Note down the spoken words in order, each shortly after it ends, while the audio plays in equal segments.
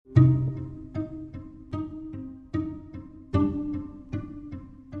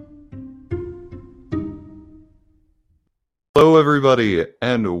Hello, everybody,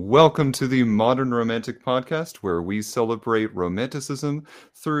 and welcome to the Modern Romantic Podcast, where we celebrate romanticism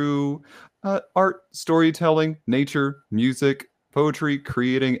through art, storytelling, nature, music, poetry,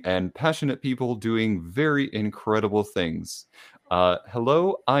 creating, and passionate people doing very incredible things.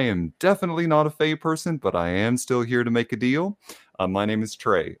 Hello, I am definitely not a Fae person, but I am still here to make a deal. My name is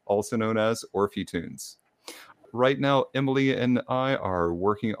Trey, also known as Orphetunes. Right now, Emily and I are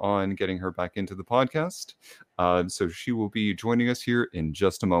working on getting her back into the podcast. So she will be joining us here in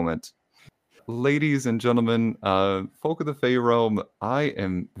just a moment. Ladies and gentlemen, folk of the Fae realm, I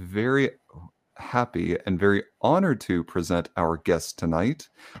am very happy and very honored to present our guest tonight,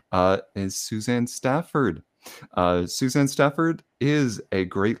 is Suzanne Stafford. Suzanne Stafford is a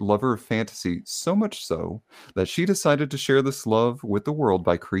great lover of fantasy, so much so that she decided to share this love with the world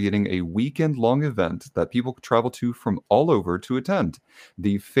by creating a weekend-long event that people travel to from all over to attend,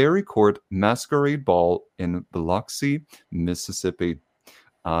 the Faery Court Masquerade Ball in Biloxi, Mississippi.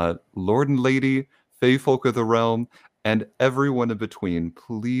 Lord and Lady, Fae folk of the realm, and everyone in between,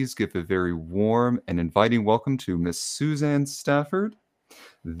 please give a very warm and inviting welcome to Miss Suzanne Stafford,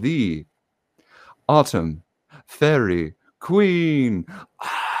 the Autumn Fairy Queen.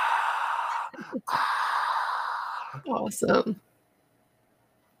 Awesome.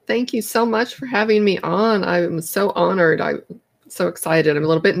 Thank you so much for having me on. I'm so honored. I'm so excited. I'm a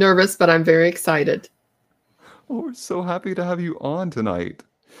little bit nervous, but I'm very excited. Oh, we're so happy to have you on tonight.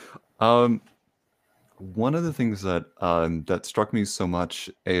 One of the things that that struck me so much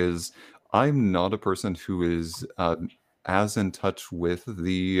is I'm not a person who is as in touch with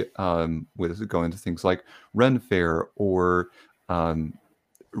the with going to things like Ren Fair or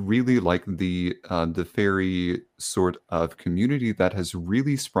really like the fairy sort of community that has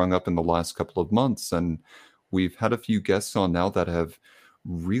really sprung up in the last couple of months, and we've had a few guests on now that have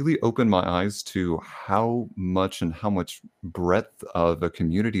really opened my eyes to how much breadth of a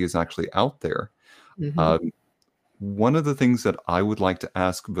community is actually out there. One of the things that I would like to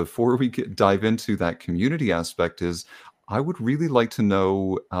ask before we dive into that community aspect is I would really like to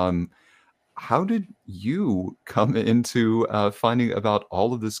know how did you come into finding about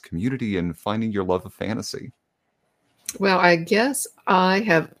all of this community and finding your love of fantasy? Well, I guess I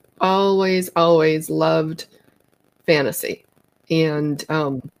have always loved fantasy and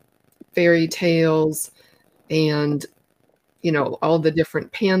fairy tales and, you know, all the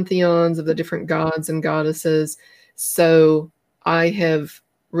different pantheons of the different gods and goddesses. So I have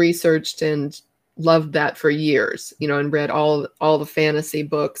researched and loved that for years, you know, and read all the fantasy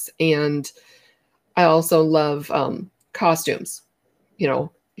books. And I also love costumes, you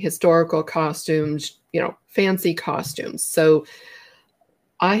know, historical costumes, you know, fancy costumes. So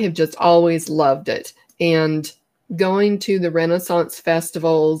I have just always loved it. And going to the Renaissance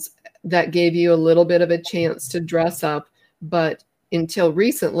festivals, that gave you a little bit of a chance to dress up. But until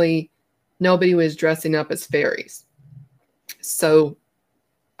recently, nobody was dressing up as fairies. So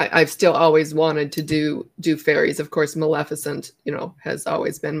I've still always wanted to do fairies. Of course, Maleficent, you know, has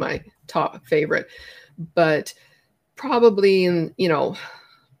always been my top favorite. But probably in, you know,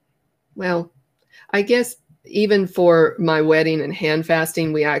 well, I guess even for my wedding and hand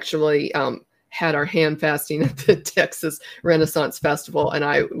fasting, we actually had our hand fasting at the Texas Renaissance Festival, and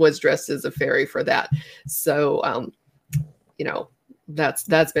I was dressed as a fairy for that. So, you know,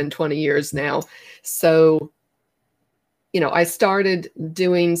 that's been 20 years now. So, you know, I started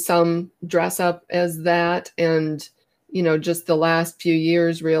doing some dress up as that, and, you know, just the last few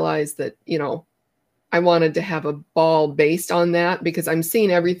years realized that, you know, I wanted to have a ball based on that because I'm seeing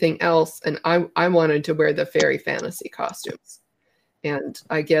everything else, and I wanted to wear the fairy fantasy costumes. And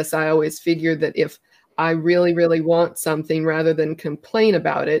I guess I always figured that if I really, really want something, rather than complain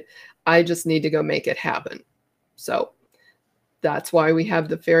about it, I just need to go make it happen. So that's why we have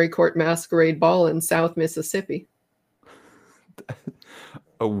the Faery Court Masquerade Ball in South Mississippi.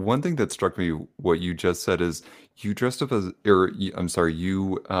 One thing that struck me, what you just said, is you dressed up as, or I'm sorry,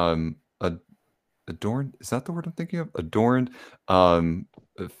 you adorned, is that the word I'm thinking of? Adorned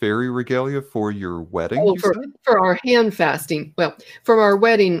fairy regalia for your wedding, Oh, you said? for our hand fasting. Well, from our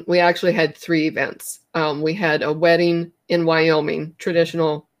wedding, we actually had 3 events. We had a wedding in Wyoming,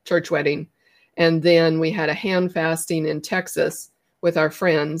 traditional church wedding. And then we had a hand fasting in Texas with our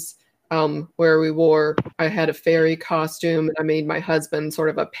friends, where I had a fairy costume, and I made my husband sort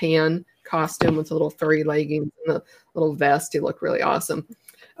of a pan costume with a little furry leggings and a little vest. He looked really awesome.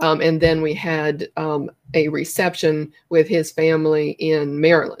 And then we had a reception with his family in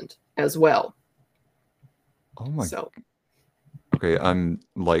Maryland as well. Oh my. Okay, I'm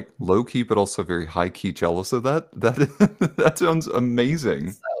like low key, but also very high key jealous of that. That sounds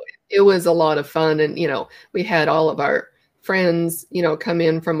amazing. So it was a lot of fun, and you know, we had all of our friends, come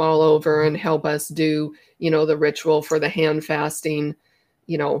in from all over and help us do, the ritual for the hand fasting.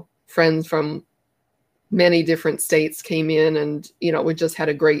 Friends from many different states came in, and, we just had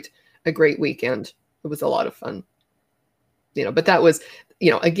a great weekend. It was a lot of fun. But that was,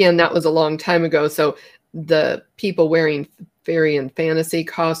 again, that was a long time ago. So the people wearing fairy and fantasy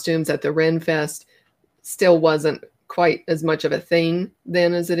costumes at the Ren Fest still wasn't quite as much of a thing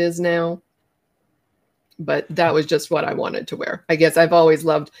then as it is now. But that was just what I wanted to wear. I guess I've always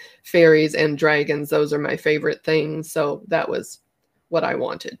loved fairies and dragons. Those are my favorite things. So that was what I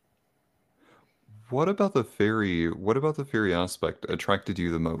wanted. What about the fairy aspect attracted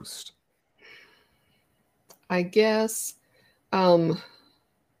you the most? I guess, well,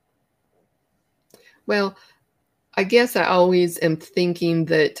 I guess I always am thinking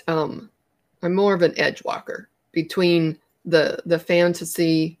that I'm more of an edge walker between the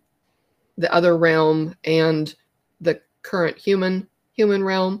fantasy, the other realm, and the current human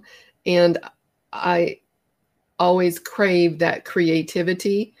realm. And I always crave that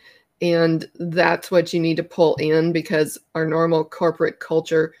creativity. And that's what you need to pull in, because our normal corporate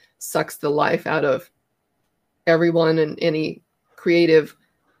culture sucks the life out of everyone, and any creative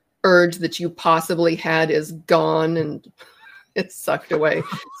urge that you possibly had is gone and it's sucked away.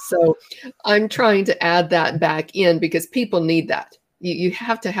 So I'm trying to add that back in, because people need that. You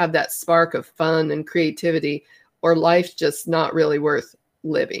have to have that spark of fun and creativity, or life's just not really worth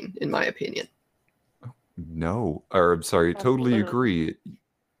living, in my opinion. No, or I'm sorry, totally agree.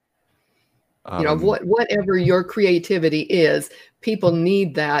 Whatever your creativity is, people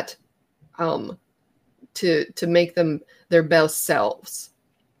need that to make them their best selves.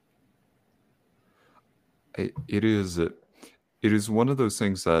 It is one of those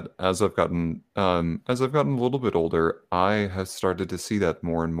things that as I've gotten a little bit older, I have started to see that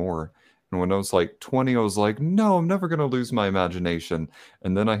more and more. And when I was like 20, I was like, no, I'm never going to lose my imagination.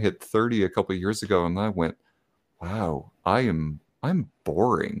 And then I hit 30 a couple of years ago, and I went, wow, I'm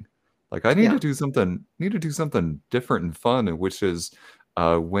boring. Like I need to do something different and fun, and which is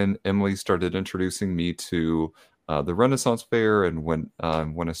when Emily started introducing me to the Renaissance Fair, and when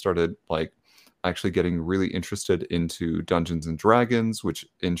I started like actually getting really interested into Dungeons and Dragons, which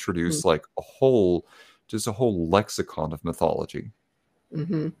introduced like a whole lexicon of mythology.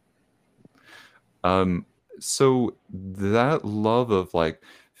 Mm-hmm. So that love of like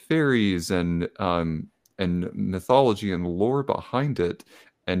fairies and mythology and lore behind it,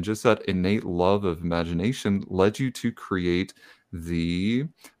 and just that innate love of imagination led you to create the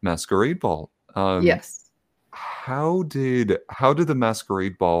Masquerade Ball. Yes. How did the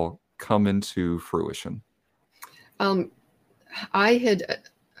Masquerade Ball come into fruition? I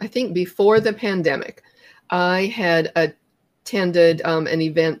think before the pandemic, I had attended an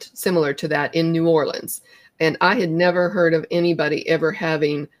event similar to that in New Orleans, and I had never heard of anybody ever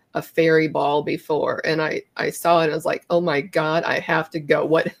having a fairy ball before. And I saw it, and I was like, oh my God, I have to go.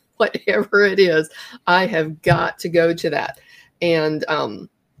 Whatever it is, I have got to go to that. And,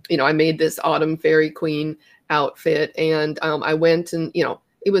 I made this Autumn Fairy Queen outfit, and I went, and,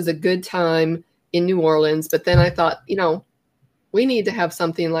 it was a good time in New Orleans. But then I thought, we need to have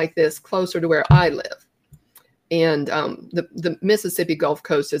something like this closer to where I live. And the Mississippi Gulf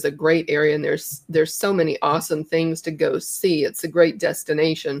Coast is a great area, and there's so many awesome things to go see. It's a great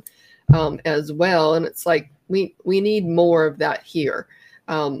destination as well. And it's like we need more of that here,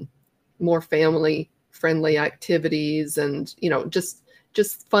 more family friendly activities, and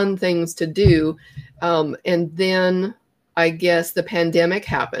just fun things to do. And then I guess the pandemic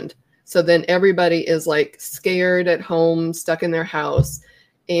happened. So then everybody is like scared at home, stuck in their house.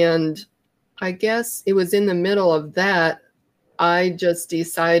 And I guess it was in the middle of that, I just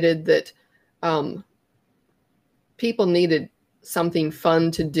decided that people needed something fun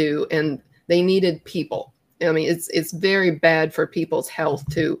to do, and they needed people. I mean, it's very bad for people's health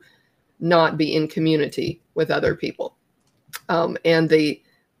to not be in community with other people. And they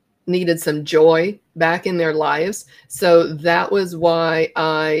needed some joy back in their lives. So that was why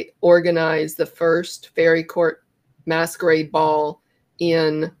I organized the first Faery Court Masquerade Ball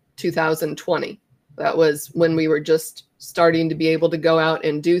in 2020. That was when we were just starting to be able to go out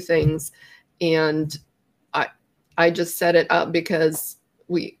and do things. And I just set it up because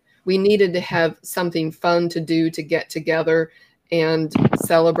we needed to have something fun to do, to get together and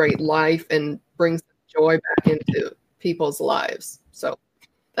celebrate life and bring some joy back into people's lives. So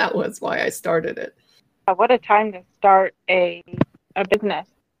that was why I started it. What a time to start a business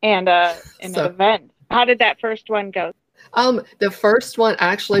and an event. How did that first one go? The first one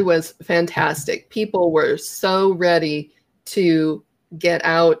actually was fantastic. People were so ready to get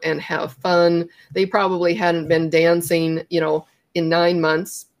out and have fun. They probably hadn't been dancing, in 9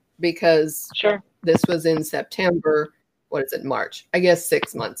 months, because Sure. this was in September. What is it, March? I guess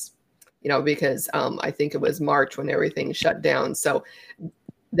 6 months, because I think it was March when everything shut down. So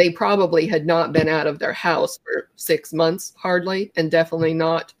they probably had not been out of their house for 6 months, hardly, and definitely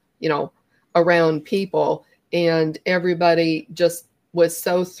not, around people. And everybody just was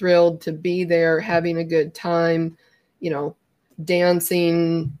so thrilled to be there, having a good time,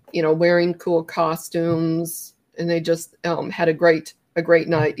 dancing, wearing cool costumes, and they just had a great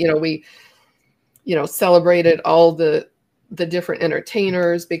night. We, celebrated all the different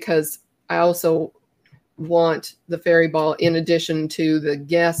entertainers, because I also want the Faery Ball, in addition to the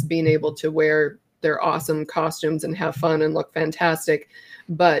guests being able to wear their awesome costumes and have fun and look fantastic,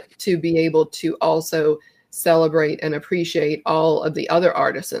 but to be able to also celebrate and appreciate all of the other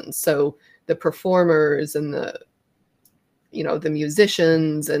artisans. So the performers and the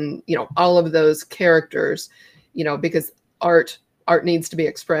musicians and, all of those characters, because art needs to be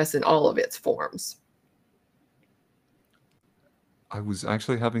expressed in all of its forms. I was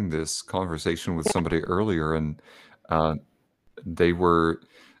actually having this conversation with somebody earlier, and uh, they were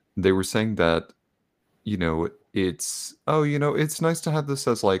saying that, it's nice to have this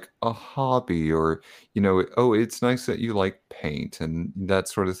as like a hobby, or oh, it's nice that you like paint and that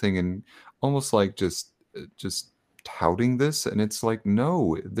sort of thing, and almost like just touting this. And it's like,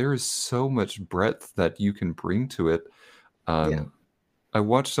 no, there is so much breadth that you can bring to it. Yeah. I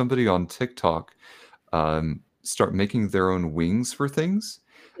watched somebody on TikTok start making their own wings for things,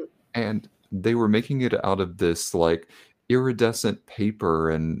 and they were making it out of this like iridescent paper.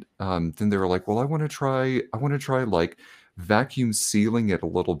 And then they were like, well, I want to try like vacuum sealing it a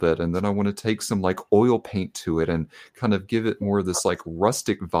little bit, and then I want to take some like oil paint to it and kind of give it more of this like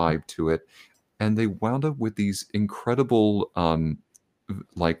rustic vibe to it. And they wound up with these incredible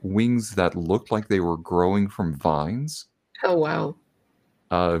like wings that looked like they were growing from vines. Oh, wow.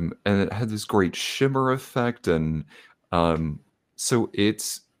 And it had this great shimmer effect, and so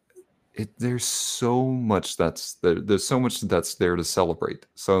there's so much that's there. There's so much that's there to celebrate.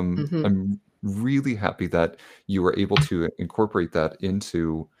 So I'm really happy that you were able to incorporate that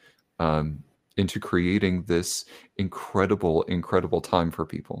into creating this incredible time for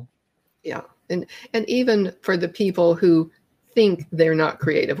people. Yeah, and even for the people who think they're not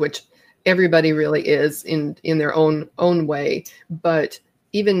creative, which everybody really is in their own way, but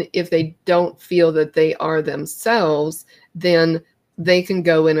even if they don't feel that they are themselves, then they can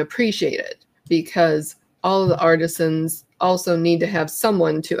go and appreciate it, because all of the artisans also need to have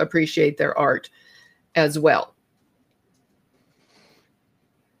someone to appreciate their art as well.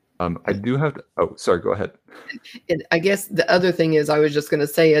 I do have to, oh, sorry, go ahead. And I guess the other thing is, I was just going to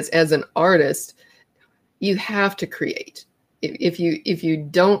say, is as an artist, you have to create. If you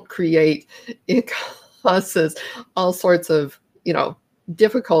don't create, it causes all sorts of,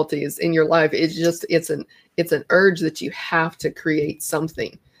 difficulties in your life. It's an urge that you have to create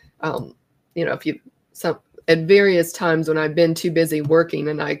something. At various times when I've been too busy working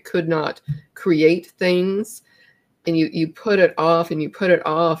and I could not create things, and you put it off and you put it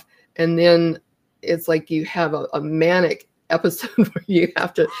off, and then it's like you have a manic episode where you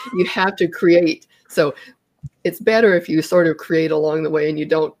have to create. So it's better if you sort of create along the way and you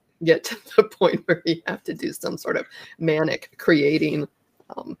don't get to the point where you have to do some sort of manic creating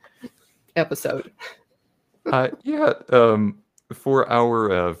episode. For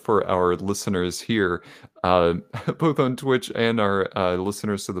our listeners here, both on Twitch and our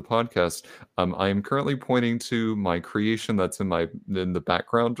listeners to the podcast, I am currently pointing to my creation that's in the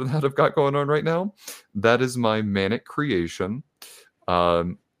background that I've got going on right now. That is my manic creation.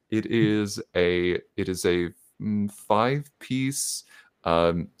 It is a 5-piece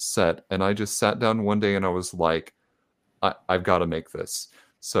set, and I just sat down one day and I was like, I've got to make this.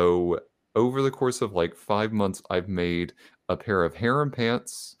 So over the course of like 5 months, I've made a pair of harem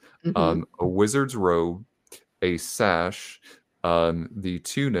pants, a wizard's robe, a sash, the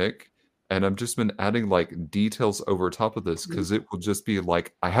tunic, and I've just been adding like details over top of this, because it will just be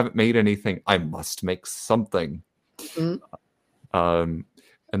like, I haven't made anything, I must make something.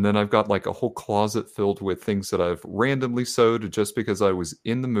 And then I've got like a whole closet filled with things that I've randomly sewed just because I was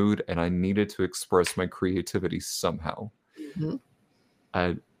in the mood and I needed to express my creativity somehow.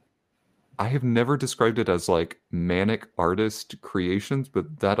 I have never described it as like manic artist creations,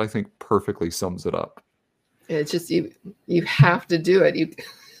 but that I think perfectly sums it up. It's just you have to do it.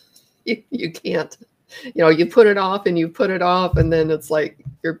 You can't, you put it off and you put it off, and then it's like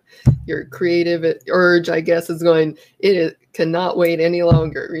your creative urge, I guess, is going, cannot wait any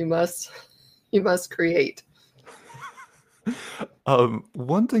longer. You must create.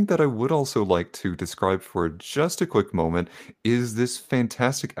 One thing that I would also like to describe for just a quick moment is this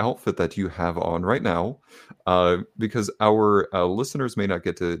fantastic outfit that you have on right now, because our listeners may not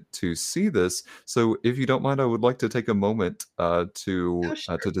get to see this. So, if you don't mind, I would like to take a moment Oh, to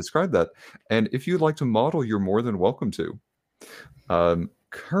sure. describe that. And if you'd like to model, you're more than welcome to.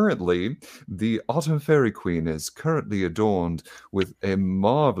 Currently, the Autumn Fairy Queen is currently adorned with a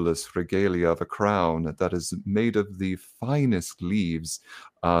marvelous regalia of a crown that is made of the finest leaves.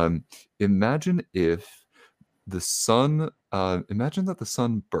 Um, imagine if imagine that the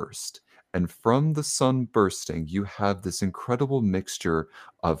sun burst, and from the sun bursting, you have this incredible mixture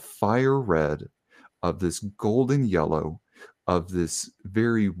of fire red, of this golden yellow, of this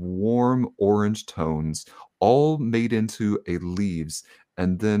very warm orange tones, all made into a leaves,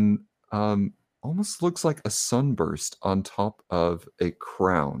 and then almost looks like a sunburst on top of a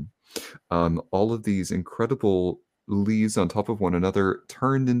crown. All of these incredible leaves on top of one another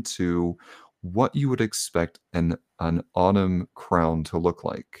turned into what you would expect an autumn crown to look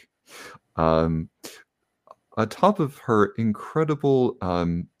like. Um, Atop of her incredible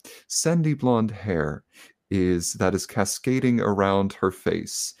sandy blonde hair is cascading around her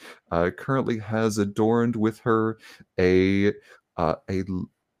face. Currently has adorned with her a uh, a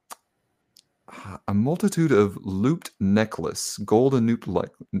a multitude of looped necklace, golden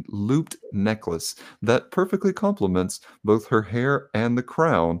looped necklace that perfectly complements both her hair and the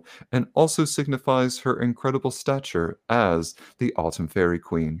crown, and also signifies her incredible stature as the Autumn Fairy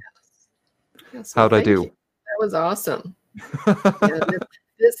Queen. Yes, well, How'd I thank you. do? That was awesome. Yeah,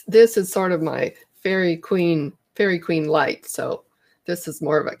 this is sort of my Fairy Queen light. So this is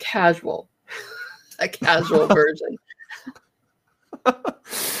more of a casual, a casual version.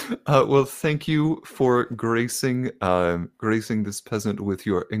 Well, thank you for gracing this peasant with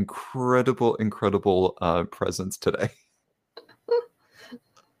your incredible presence today.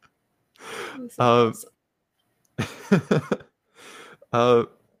 This is Uh, awesome. uh,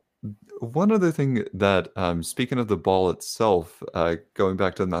 One other thing that, speaking of the ball itself, going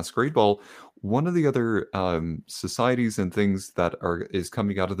back to the Masquerade Ball, one of the other societies and things that is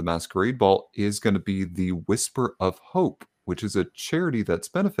coming out of the Masquerade Ball is going to be the Whisper of Hope, which is a charity that's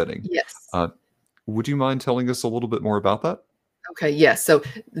benefiting. Yes. Uh, would you mind telling us a little bit more about that? Okay, yes. So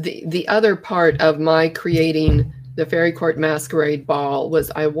the other part of my creating the Faery Court Masquerade Ball was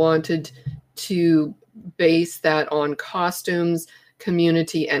I wanted to base that on costumes,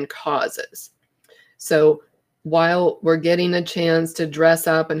 community, and causes. So while we're getting a chance to dress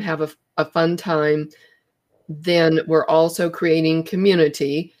up and have a fun time, then we're also creating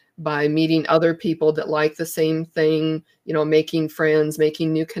community by meeting other people that like the same thing, making friends,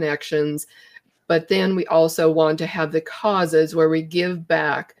 making new connections. But then we also want to have the causes where we give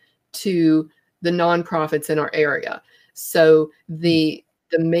back to the nonprofits in our area. So the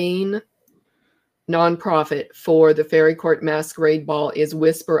main nonprofit for the Faery Court Masquerade Ball is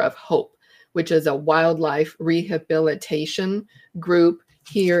Whisper of Hope, which is a wildlife rehabilitation group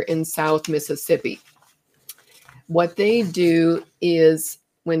here in South Mississippi. What they do is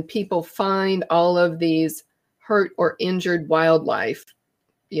when people find all of these hurt or injured wildlife,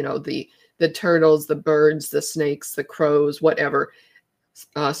 the turtles, the birds, the snakes, the crows, whatever,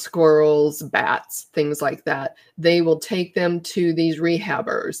 squirrels, bats, things like that. They will take them to these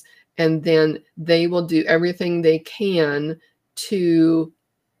rehabbers, and then they will do everything they can to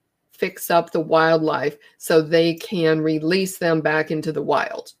fix up the wildlife so they can release them back into the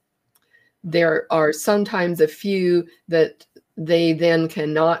wild. There are sometimes a few that they then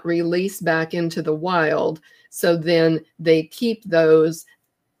cannot release back into the wild. So then they keep those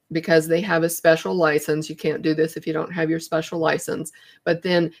because they have a special license. You can't do this if you don't have your special license. But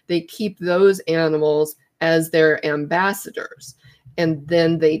then they keep those animals as their ambassadors. And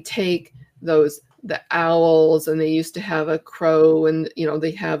then they take the owls, and they used to have a crow, and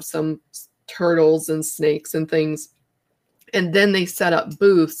they have some turtles and snakes and things. And then they set up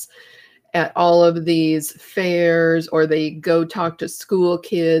booths at all of these fairs, or they go talk to school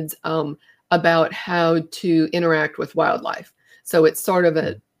kids about how to interact with wildlife. So it's sort of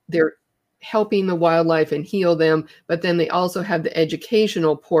they're helping the wildlife and heal them, but then they also have the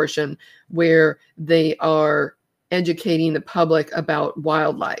educational portion where they are educating the public about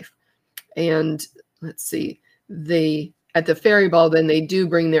wildlife. And let's see, at the fairy ball, then they do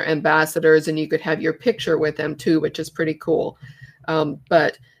bring their ambassadors, and you could have your picture with them too, which is pretty cool.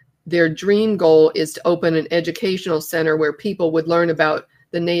 But their dream goal is to open an educational center where people would learn about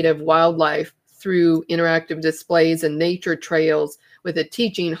the native wildlife through interactive displays and nature trails, with a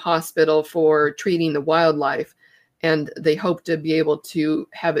teaching hospital for treating the wildlife. And they hope to be able to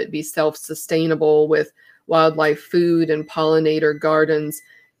have it be self-sustainable with wildlife food and pollinator gardens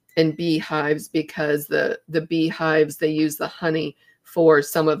and beehives, because the beehives, they use the honey for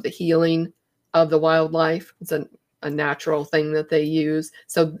some of the healing of the wildlife. It's a natural thing that they use.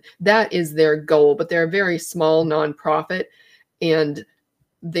 So that is their goal, but they're a very small nonprofit, and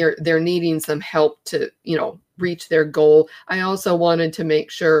they're needing some help to, reach their goal. I also wanted to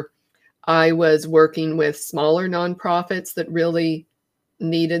make sure I was working with smaller nonprofits that really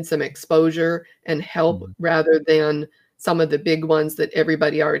needed some exposure and help, rather than some of the big ones that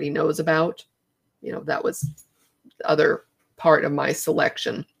everybody already knows about. That was the other part of my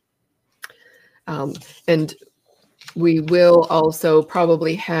selection. And we will also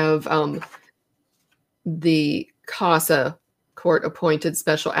probably have the CASA, Court Appointed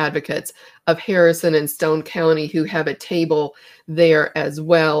Special Advocates of Harrison and Stone County, who have a table there as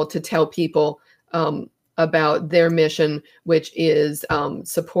well to tell people about their mission, which is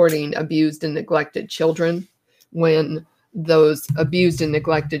supporting abused and neglected children. When those abused and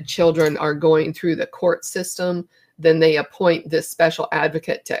neglected children are going through the court system, then they appoint this special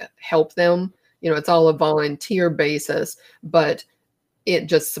advocate to help them. It's all a volunteer basis, but it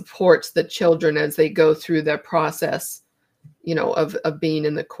just supports the children as they go through their process, of being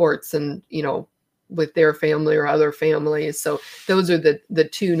in the courts and, with their family or other families. So those are the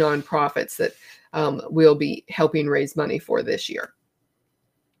two nonprofits that we'll be helping raise money for this year.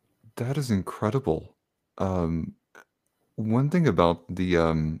 That is incredible. One thing about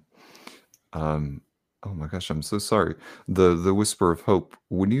the oh my gosh, I'm so sorry. The Whisper of Hope.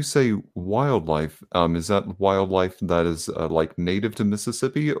 When you say wildlife, is that wildlife that is like native to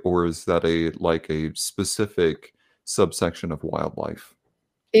Mississippi, or is that a specific subsection of wildlife?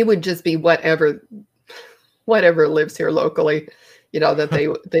 It would just be whatever lives here locally,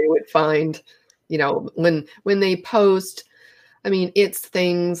 that they would find, when they post. I mean, it's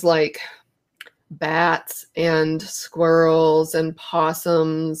things like bats and squirrels and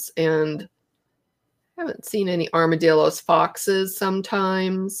possums, and I haven't seen any armadillos, foxes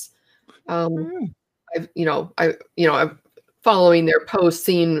sometimes. I've following their posts,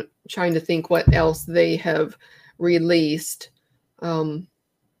 trying to think what else they have released.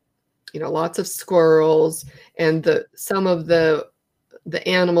 Lots of squirrels, and some of the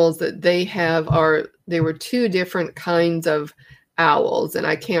animals that they have they were two different kinds of owls, and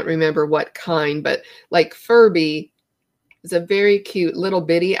I can't remember what kind, but like Furby is a very cute little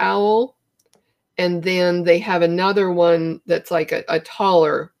bitty owl. And then they have another one that's like a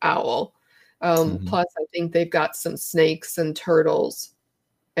taller owl. Plus, I think they've got some snakes and turtles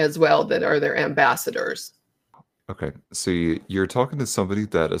as well that are their ambassadors. Okay, so you're talking to somebody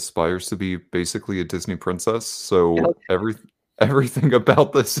that aspires to be basically a Disney princess, so everything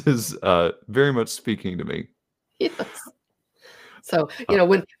about this is very much speaking to me. Yes. So,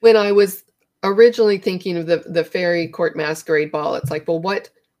 when I was originally thinking of the Faery Court Masquerade Ball, it's like, well,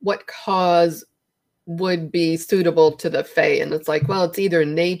 what cause would be suitable to the Fae? And it's like, well, it's either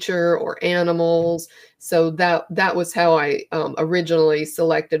nature or animals. So that was how I originally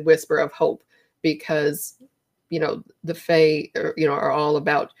selected Whisper of Hope, because the Fae are all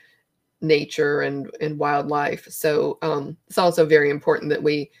about nature and wildlife. So it's also very important that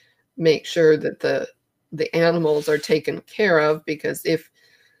we make sure that the animals are taken care of, because if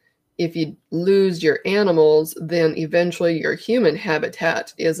you lose your animals, then eventually your human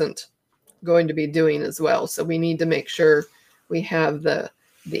habitat isn't going to be doing as well. So we need to make sure we have the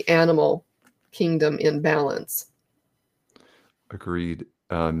animal kingdom in balance. Agreed.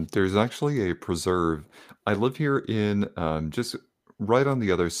 There's actually a preserve. I live here in just right on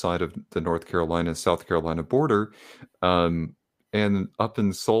the other side of the North Carolina, South Carolina border. And up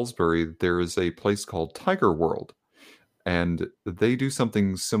in Salisbury, there is a place called Tiger World. And they do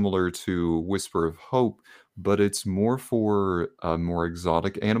something similar to Whisper of Hope, but it's more for more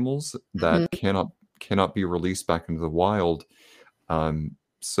exotic animals that cannot be released back into the wild.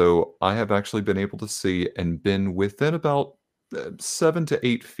 So I have actually been able to see and been within about 7 to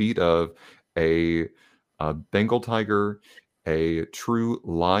 8 feet of a Bengal tiger, a true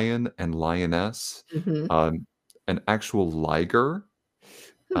lion and lioness, an actual liger,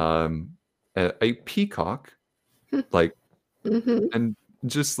 a peacock, like, and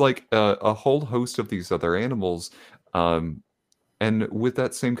just like a whole host of these other animals. And with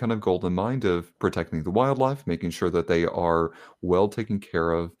that same kind of goal in mind of protecting the wildlife, making sure that they are well taken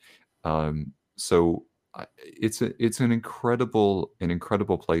care of. So it's an incredible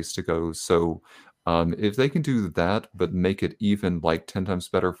place to go. So if they can do that, but make it even like 10 times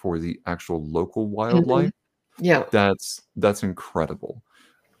better for the actual local wildlife, yeah, that's incredible.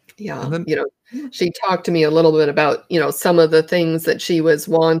 Yeah, And then she talked to me a little bit about, some of the things that she was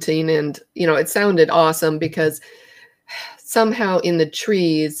wanting, and, it sounded awesome because somehow in the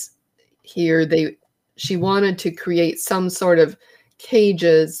trees here, she wanted to create some sort of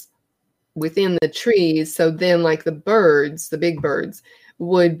cages within the trees, so then like the birds, the big birds,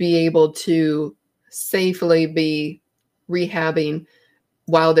 would be able to safely be rehabbing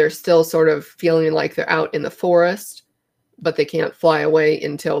while they're still sort of feeling like they're out in the forest, but they can't fly away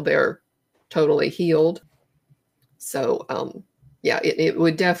until they're totally healed. So yeah, it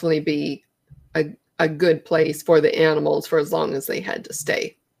would definitely be a good place for the animals for as long as they had to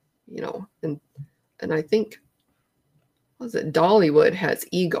stay, and I think, was it Dollywood has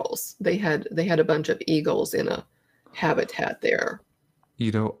eagles? They had a bunch of eagles in a habitat there.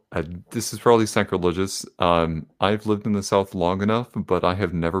 This is probably sacrilegious. I've lived in the South long enough, but I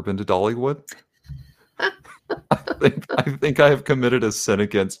have never been to Dollywood. I think I have committed a sin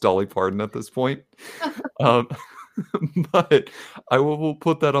against Dolly Parton at this point. Um, but I will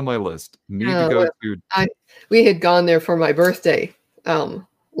put that on my list. Need to go to. We had gone there for my birthday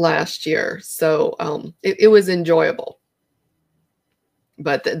last year, so it was enjoyable.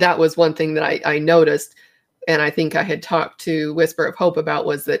 But that was one thing that I noticed, and I think I had talked to Whisper of Hope about,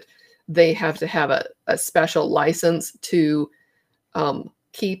 was that they have to have a special license to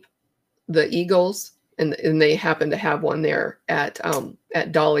keep the eagles, and they happen to have one there at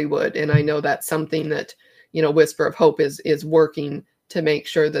Dollywood, and I know that's something that Whisper of Hope is working to make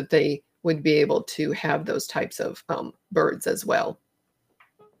sure that they would be able to have those types of birds as well.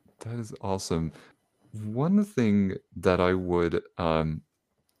 That is awesome. One thing that I would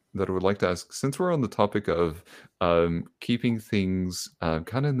like to ask, since we're on the topic of keeping things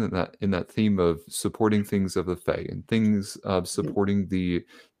kind of in that theme of supporting things of the Fae and things of supporting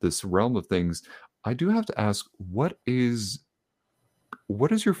this realm of things, I do have to ask, what is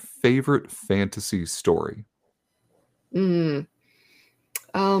your favorite fantasy story?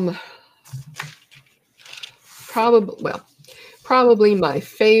 Probably my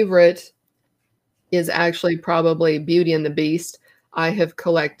favorite is actually probably Beauty and the Beast. I have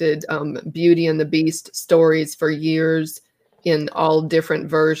collected Beauty and the Beast stories for years in all different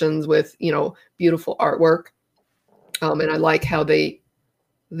versions with, beautiful artwork. And I like how they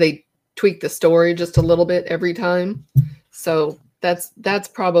tweak the story just a little bit every time. So that's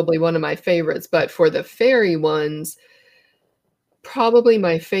probably one of my favorites. But for the fairy ones, probably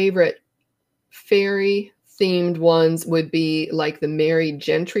my favorite fairy themed ones would be like the Mary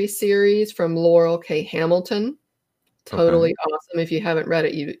Gentry series from Laurel K. Hamilton. Totally awesome. If you haven't read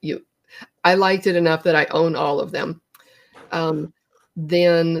it, I liked it enough that I own all of them.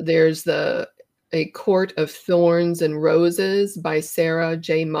 Then there's A Court of Thorns and Roses by Sarah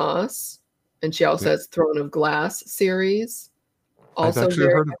J. Maas, and she also has Throne of Glass series. Also I've actually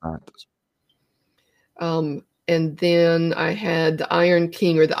heard of that. And then I had the Iron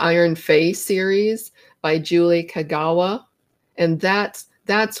King or the Iron Fae series by Julie Kagawa, and that's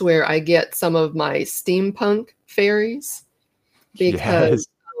where I get some of my steampunk fairies, because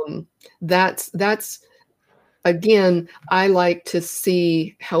that's again, I like to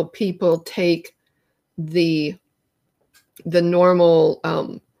see how people take the normal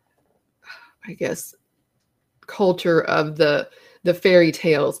I guess culture of the fairy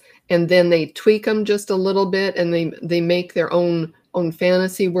tales, and then they tweak them just a little bit, and they make their own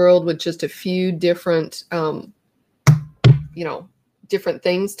fantasy world with just a few different different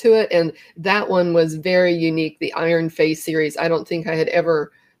things to it. And that one was very unique, the Iron Fae series. I don't think I had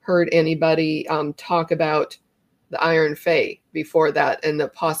ever heard anybody talk about the Iron Fae before that, and the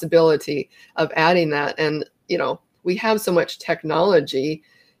possibility of adding that. And we have so much technology,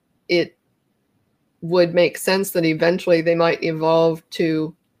 it would make sense that eventually they might evolve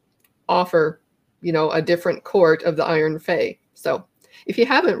to offer a different court of the Iron Fae. So if you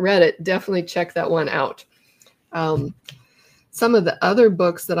haven't read it, definitely check that one out. Some of the other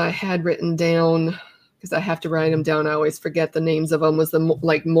books that I had written down, because I have to write them down, I always forget the names of them, was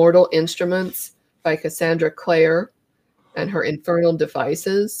like Mortal Instruments by Cassandra Clare and her Infernal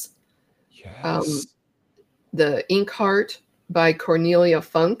Devices. Yes. The Inkheart by Cornelia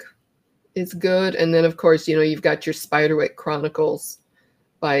Funk is good. And then, of course, you've got your Spiderwick Chronicles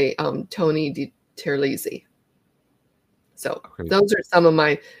by Tony DiTerlizzi. So those are some of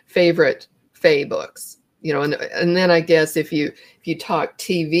my favorite Fae books. And then I guess if you talk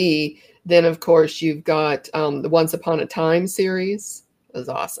TV, then of course you've got the Once Upon a Time series. It was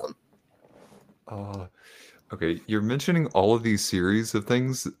awesome. Okay, you're mentioning all of these series of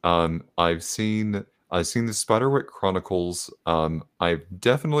things. I've seen the Spiderwick Chronicles. I've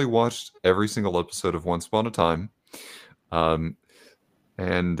definitely watched every single episode of Once Upon a Time.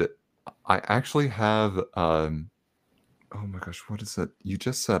 And I actually have oh my gosh, what is it? You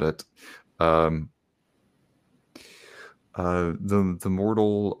just said it. Um, the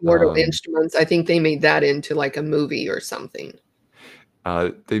Mortal Mortal Instruments. I think they made that into like a movie or something.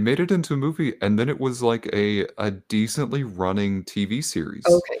 They made it into a movie, and then it was like a decently running TV series,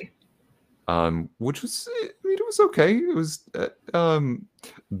 Okay. which was, I mean, it was okay. It was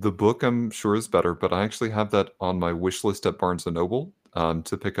the book, I'm sure, is better, but I actually have that on my wish list at Barnes and Noble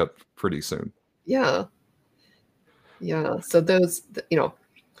to pick up pretty soon. Yeah. Yeah. So those,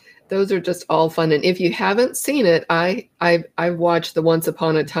 those are just all fun. And if you haven't seen it, I've watched the Once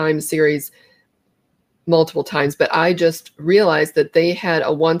Upon a Time series multiple times, but I just realized that they had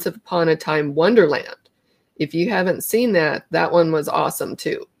a Once Upon a Time Wonderland. If you haven't seen that, that one was awesome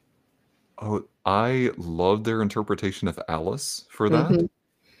too. Oh, I love their interpretation of Alice for that.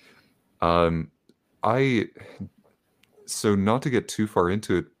 Mm-hmm. Um, I so not to get too far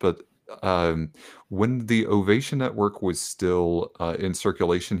into it, but when the Ovation Network was still in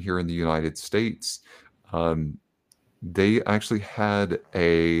circulation here in the United States, um, they actually had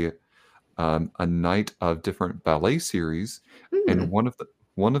a night of different ballet series, and Mm.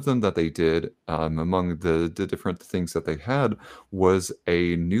 one of them that they did among the different things that they had was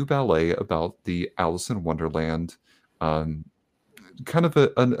a new ballet about the Alice in Wonderland, um, kind of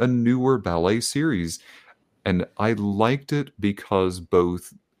a newer ballet series, and I liked it because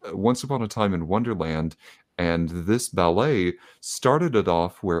both Once Upon a Time in Wonderland and this ballet started it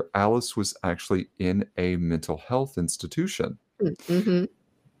off where Alice was actually in a mental health institution. Mm-hmm.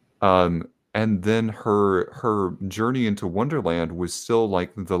 And then her journey into Wonderland was still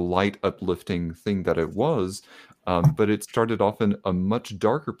like the light, uplifting thing that it was, but it started off in a much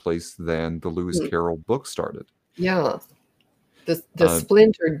darker place than the Lewis Mm. Carroll book started. Yeah. The Uh,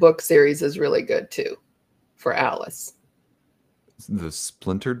 Splintered book series is really good too for Alice. the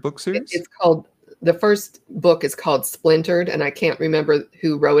Splintered book series? It's called, the first book is called Splintered, and I can't remember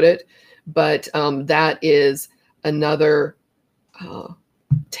who wrote it, but that is another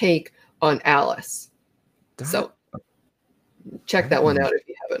take on Alice. So check that one out if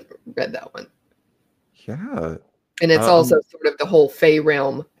you haven't read that one. Yeah. And it's also sort of the whole Fae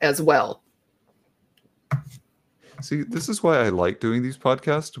realm as well. See, this is why I like doing these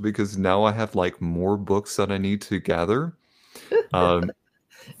podcasts, because now I have like more books that I need to gather. Fun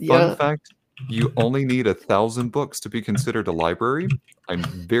fact, you only need 1,000 books to be considered a library. I'm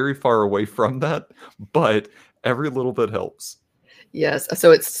very far away from that, but every little bit helps. Yes.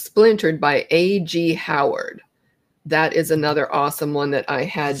 So it's Splintered by A.G. Howard. That is another awesome one that I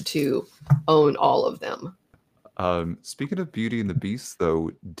had to own all of them. Speaking of Beauty and the Beast, though,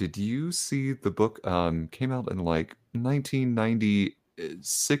 did you see the book came out in like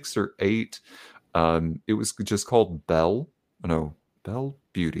 1996 or 8? It was just called Belle. No, Belle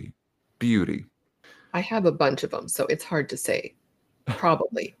Beauty. Beauty. I have a bunch of them, so it's hard to say.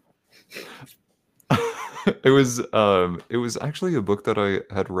 Probably. It was actually a book that I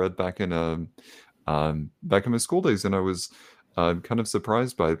had read back in back in my school days, and I was kind of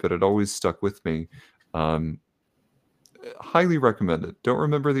surprised by it, but it always stuck with me. Highly recommend it. Don't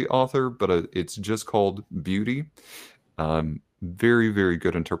remember the author, but it's just called Beauty. Very, very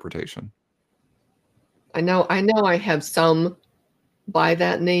good interpretation. I know I have some by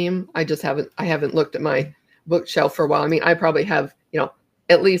that name. I haven't looked at my bookshelf for a while. I mean, I probably have,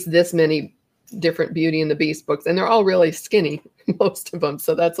 at least this many different Beauty and the Beast books, and they're all really skinny, most of them.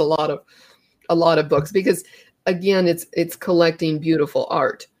 So that's a lot of books, because again, it's collecting beautiful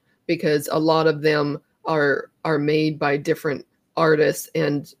art, because a lot of them are made by different artists,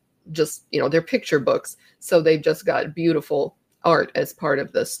 and just, they're picture books. So they've just got beautiful art as part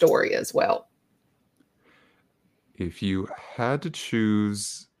of the story as well. If you had to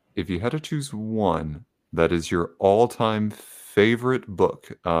choose one that is your all-time favorite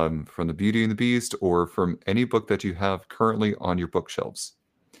book, from the Beauty and the Beast, or from any book that you have currently on your bookshelves,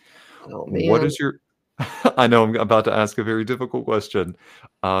 Oh man. what is your I know I'm about to ask a very difficult question.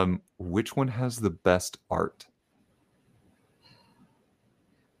 Which one has the best art?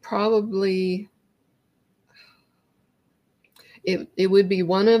 Probably it would be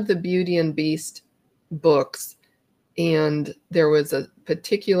one of the Beauty and Beast books, and there was a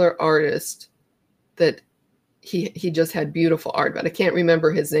particular artist that he just had beautiful art, but I can't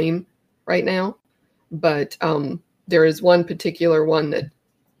remember his name right now. But there is one particular one that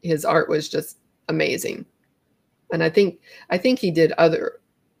his art was just amazing. And I think he did other,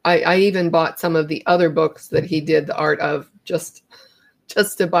 I even bought some of the other books that he did the art of, just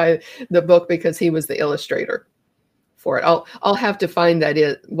to buy the book, because he was the illustrator for it. I'll have to find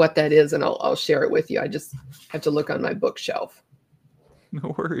what that is, and I'll share it with you. I just have to look on my bookshelf.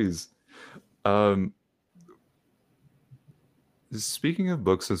 No worries. Um, Speaking of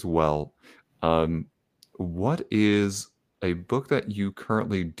books as well, um, what is a book that you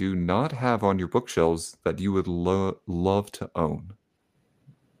currently do not have on your bookshelves that you would love to own?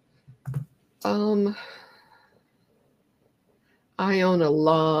 Um, I own a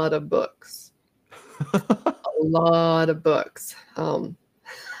lot of books. A lot of books. I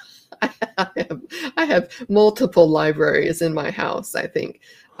I have multiple libraries in my house, I think.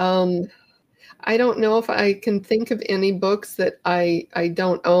 Um, I don't know if I can think of any books that I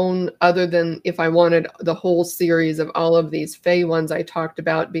don't own other than if I wanted the whole series of all of these Fae ones I talked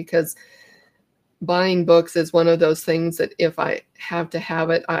about, because buying books is one of those things that if I have to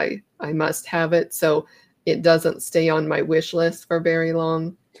have it, I must have it. So it doesn't stay on my wish list for very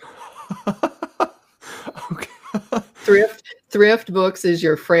long. Okay. Thrift books is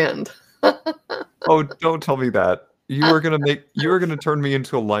your friend. Oh, don't tell me that. You are gonna turn me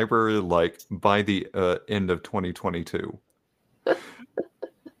into a library like by the end of 2022.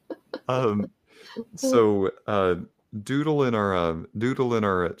 Um, so Doodle in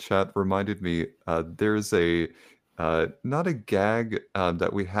our chat reminded me there's a not a gag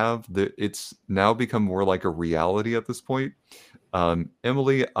that we have that it's now become more like a reality at this point.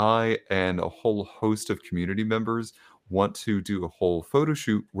 Emily, I, and a whole host of community members want to do a whole photo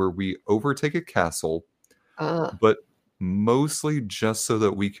shoot where we overtake a castle, Uh, but mostly just so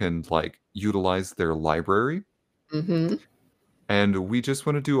that we can like utilize their library. mm-hmm. And we just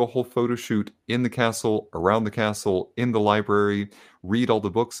want to do a whole photo shoot in the castle, around the castle, in the library, read all the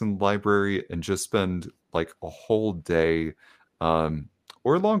books in the library, and just spend like a whole day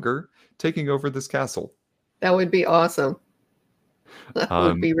or longer taking over this castle. That would be awesome. That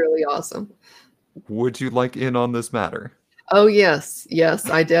would Um, be really awesome. would you like in on this matter? Oh yes, yes,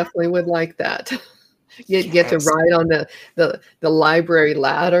 I definitely would like that. You get to Yes. ride on the library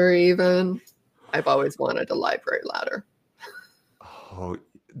ladder even. I've always wanted a library ladder. Oh,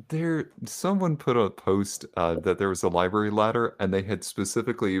 someone put a post that there was a library ladder, and they had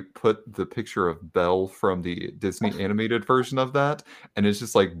specifically put the picture of Belle from the Disney animated version of that, and it's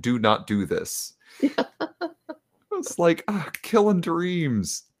just like, do not do this. It's like, killing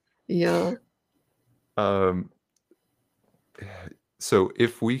dreams. Yeah. Um, so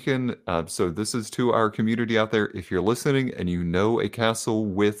if we can, so this is to our community out there. If you're listening and you know a castle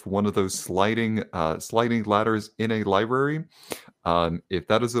with one of those sliding ladders in a library, if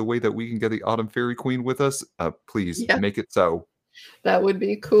that is a way that we can get the Autumn Fairy Queen with us, please Yeah, make it so. that would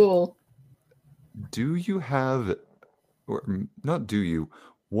be cool. Do you have, or not do you,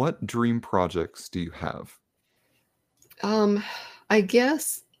 what dream projects do you have? I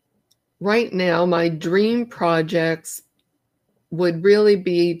guess right now my dream projects would really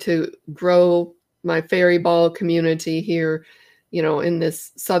be to grow my fairy ball community here, in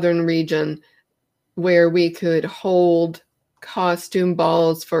this southern region where we could hold costume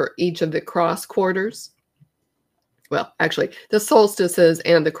balls for each of the cross quarters. Well, actually, the solstices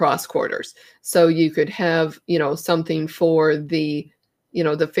and the cross quarters. So you could have, something for the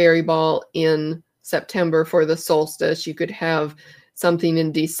fairy ball in September for the solstice. You could have something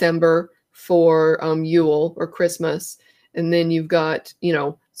in December for Yule or Christmas. And then you've got,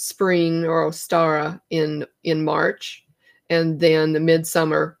 spring or Ostara in March, and then the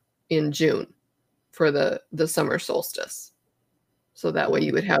midsummer in June for the summer solstice. So that way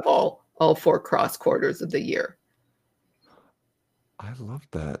you would have all four cross quarters of the year. I love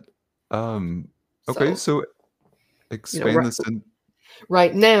that. Okay, so expand Right, this in.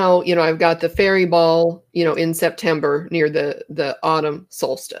 right now, I've got the fairy ball, in September near the autumn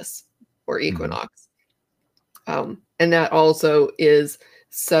solstice or equinox. And that also is,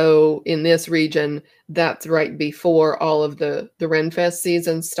 so in this region, that's right before all of the Renfest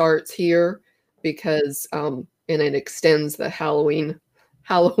season starts here, because and it extends the Halloween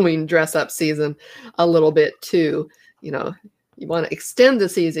dress up season a little bit too. You want to extend the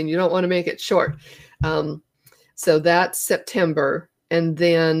season, you don't want to make it short. So that's September, and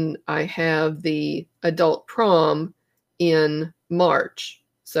then I have the adult prom in March.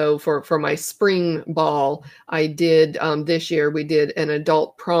 So for my spring ball, I did this year we did an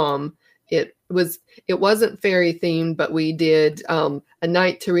adult prom. It wasn't fairy themed, but we did a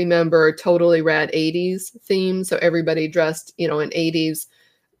night to remember, totally rad 80s theme. So everybody dressed, in 80s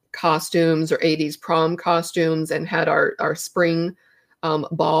costumes or 80s prom costumes, and had our spring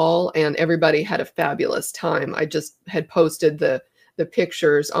ball, and everybody had a fabulous time. I just had posted the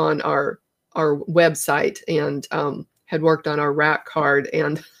pictures on our website, and had worked on our rack card,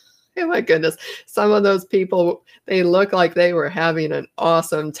 and oh my goodness, some of those people, they look like they were having an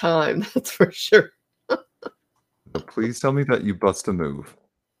awesome time. That's for sure. So please tell me that you bust a move.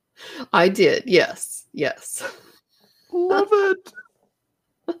 I did, yes. Love it.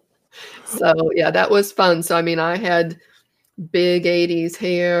 So yeah, that was fun. So I mean, I had big 80s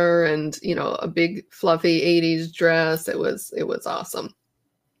hair and a big fluffy 80s dress. It was awesome.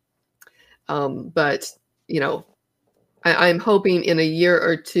 But I'm hoping in a year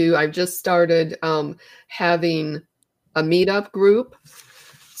or two. I've just started having a meetup group,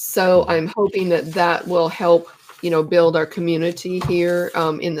 so I'm hoping that will help build our community here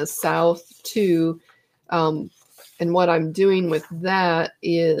in the South too. And what I'm doing with that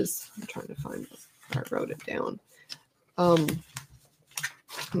is I'm trying to find where I wrote it down.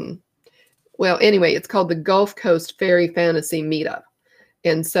 Well, anyway, it's called the Gulf Coast Fairy Fantasy Meetup.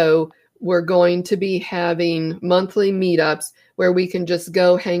 And so we're going to be having monthly meetups where we can just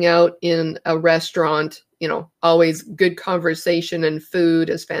go hang out in a restaurant. Always good conversation, and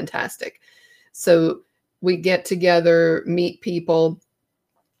food is fantastic. So we get together, meet people,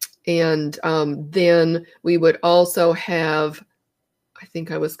 and then we would also have, I think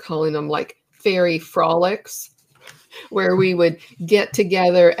I was calling them like fairy frolics, where we would get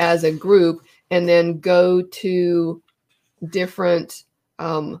together as a group and then go to different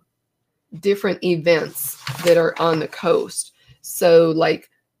events that are on the coast. So like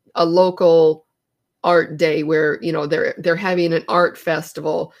a local art day where they're having an art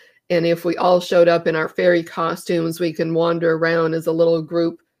festival, and if we all showed up in our fairy costumes, we can wander around as a little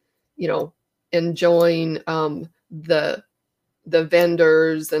group, enjoying the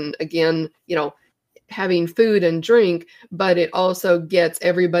vendors, and again, having food and drink, but it also gets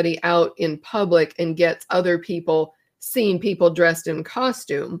everybody out in public and gets other people seeing people dressed in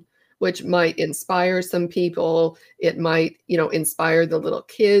costume, which might inspire some people. It might, inspire the little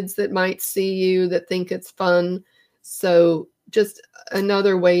kids that might see you that think it's fun. So just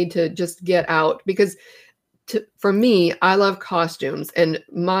another way to just get out, because for me, I love costumes. And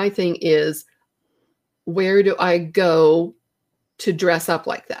my thing is, where do I go to dress up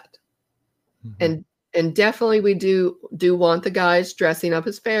like that? Mm-hmm. And definitely we do want the guys dressing up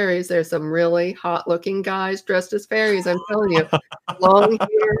as fairies. There's some really hot looking guys dressed as fairies. I'm telling you, long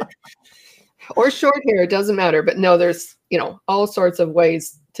hair or short hair, it doesn't matter. But no, there's, all sorts of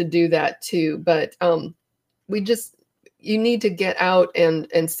ways to do that too. But you need to get out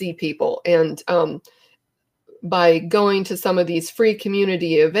and see people. And by going to some of these free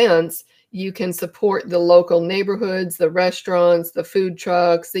community events, you can support the local neighborhoods, the restaurants, the food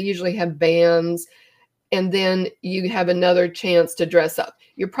trucks. They usually have bands. And then you have another chance to dress up.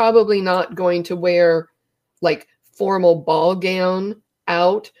 You're probably not going to wear like formal ball gown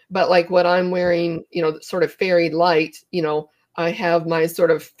out, but like what I'm wearing, sort of fairy light, I have my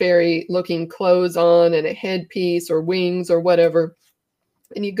sort of fairy looking clothes on and a headpiece or wings or whatever.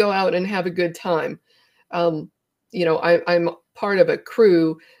 And you go out and have a good time. I'm part of a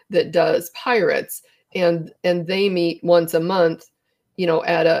crew that does pirates, and they meet once a month,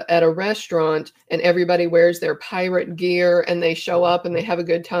 at a restaurant, and everybody wears their pirate gear and they show up and they have a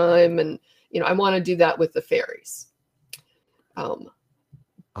good time. And, I want to do that with the fairies. But,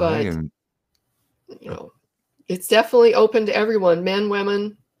 it's definitely open to everyone, men,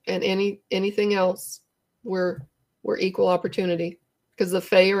 women, and anything else. We're equal opportunity, because the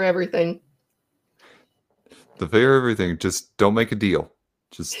fae are everything. The fae are everything. Just don't make a deal.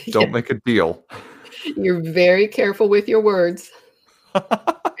 Just don't make a deal. You're very careful with your words.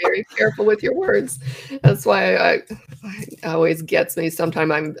 Very careful with your words. That's why I always gets me.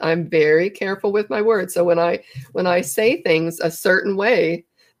 Sometimes I'm very careful with my words. So when I say things a certain way,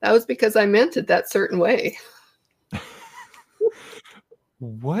 that was because I meant it that certain way.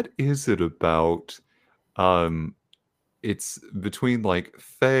 What is it about? It's between like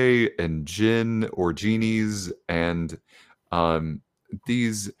fae and jinn or genies and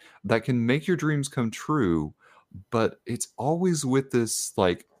these that can make your dreams come true, but it's always with this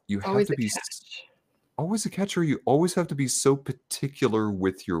like you have Always to be always a catch, or you always have to be so particular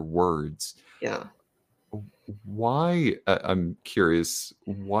with your words. Yeah. Why? I'm curious.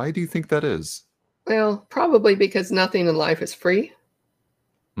 Why do you think that is? Well, probably because nothing in life is free.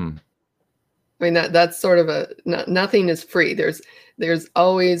 I mean, that's sort of nothing is free. There's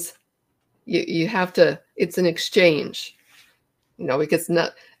always, you have to, it's an exchange, because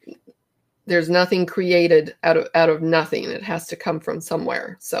there's nothing created out of nothing. It has to come from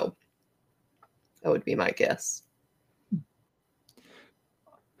somewhere. So that would be my guess.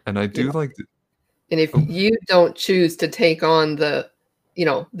 And I do like and if you don't choose to take on the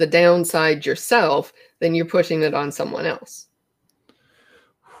downside yourself, then you're pushing it on someone else.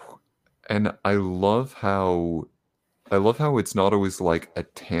 And I love how it's not always like a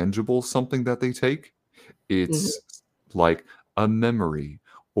tangible something that they take. It's like a memory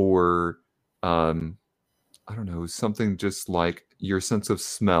or I don't know, something just like your sense of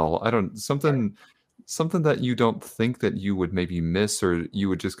smell. I don't something that you don't think that you would maybe miss, or you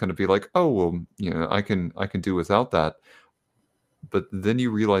would just kind of be like, "Oh, well, I can do without that." But then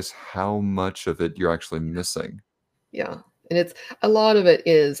you realize how much of it you're actually missing. Yeah. And it's a lot of it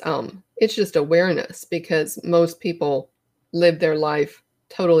is it's just awareness, because most people live their life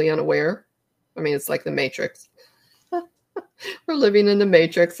totally unaware. I mean, it's like the Matrix. We're living in the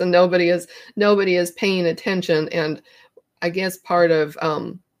Matrix, and nobody is paying attention. And I guess part of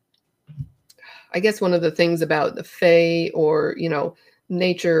I guess one of the things about the Fae, or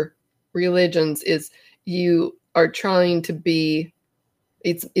nature religions, is you are trying to be,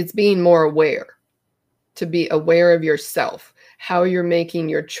 it's being more aware, to be aware of yourself, how you're making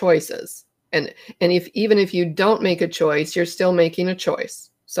your choices. And if even if you don't make a choice, you're still making a choice.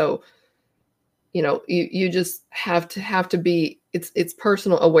 So you just have to be, it's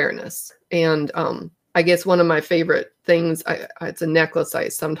personal awareness. And I guess one of my favorite things, it's a necklace I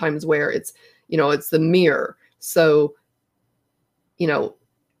sometimes wear. It's the mirror. So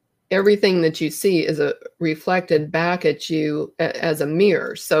everything that you see is reflected back at you as a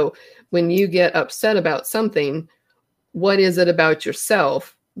mirror. So when you get upset about something, what is it about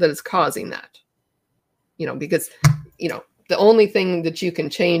yourself that is causing that? Because the only thing that you can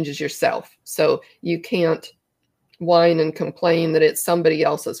change is yourself. So you can't whine and complain that it's somebody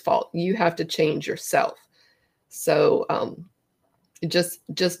else's fault. You have to change yourself. So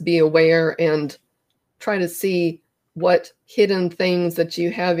just be aware and try to see what hidden things that you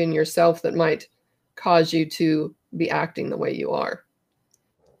have in yourself that might cause you to be acting the way you are.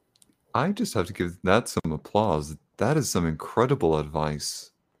 I just have to give that some applause. That is some incredible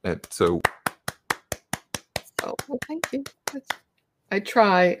advice. So Oh, well, thank you. I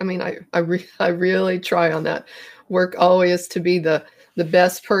try. I mean, I really try on that. Work always to be the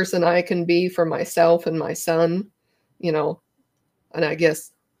best person I can be for myself and my son, and I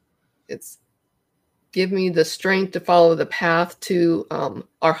guess it's give me the strength to follow the path to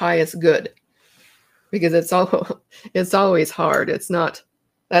our highest good, because it's always hard. It's not,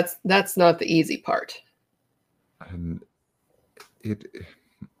 that's not the easy part. and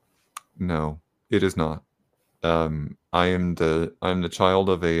no, it is not. I'm the child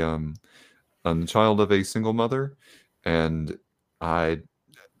of I'm the child of a single mother, and I,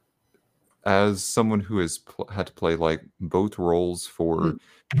 as someone who has had to play like both roles for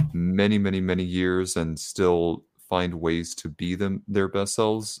many, many, many years and still find ways to be their best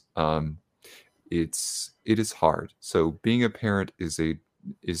selves, it is hard. So being a parent is a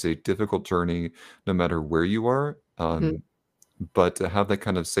difficult journey, no matter where you are. But to have that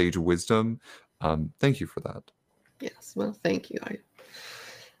kind of sage wisdom, thank you for that. Yes. Well, thank you.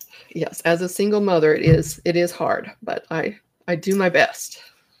 Yes, as a single mother, it is hard, but I do my best.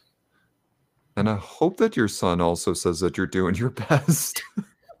 And I hope that your son also says that you're doing your best.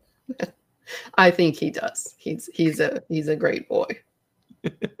 I think he does. He's a great boy.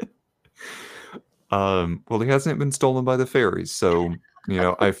 Well, he hasn't been stolen by the fairies, so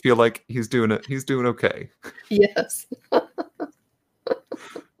I feel like he's doing it. He's doing okay. Yes.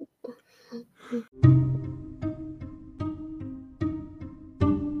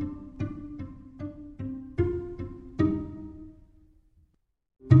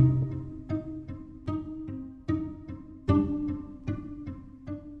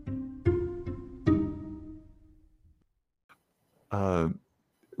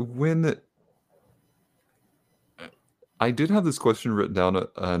 When I did have this question written down,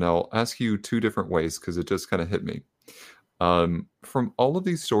 and I'll ask you two different ways because it just kind of hit me. From all of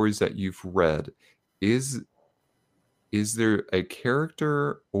these stories that you've read, is there a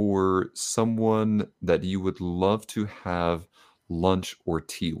character or someone that you would love to have lunch or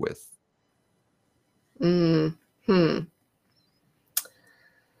tea with? Oh,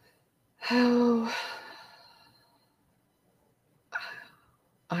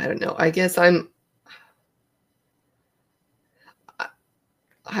 I don't know. I guess I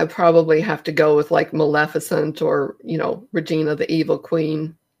probably have to go with like Maleficent, or Regina the Evil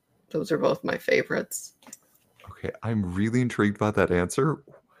Queen. Those are both my favorites. Okay, I'm really intrigued by that answer.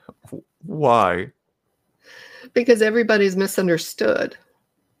 Why? Because everybody's misunderstood.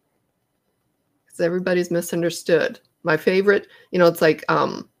 My favorite, it's like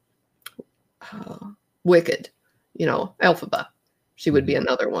Wicked, Elphaba. She would be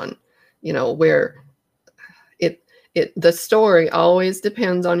another one, where the story always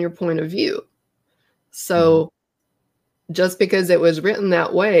depends on your point of view. So just because it was written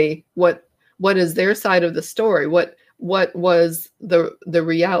that way, what is their side of the story? What what was the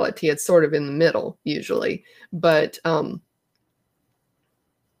reality. It's sort of in the middle usually, but I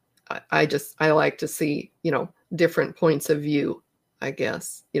like to see, different points of view, I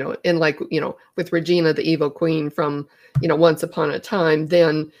guess, and like, with Regina, the evil queen from, Once Upon a Time,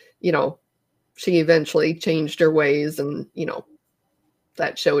 then, she eventually changed her ways, and,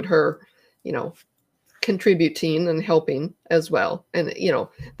 that showed her, contributing and helping as well. And,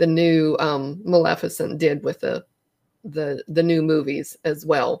 the new Maleficent did with the new movies as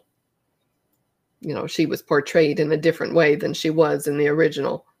well. She was portrayed in a different way than she was in the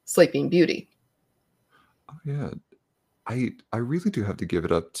original Sleeping Beauty. Oh, yeah. I really do have to give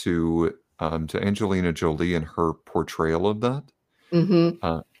it up to Angelina Jolie and her portrayal of that.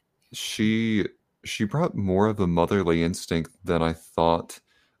 Mm-hmm. She brought more of a motherly instinct than I thought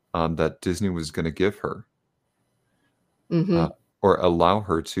that Disney was going to give her, Mm-hmm. or allow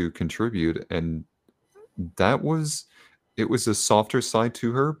her to contribute. And it was a softer side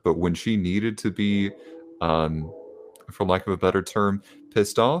to her, but when she needed to be, for lack of a better term,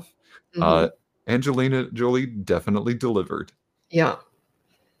 pissed off, Mm-hmm. Angelina Jolie definitely delivered. Yeah.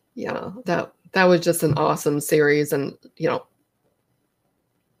 That was just an awesome series. And,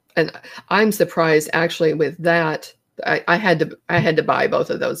 and I'm surprised actually with that. I had to buy both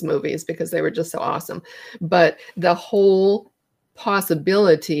of those movies because they were just so awesome. But the whole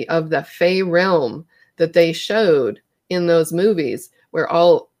possibility of the Fae realm that they showed in those movies, where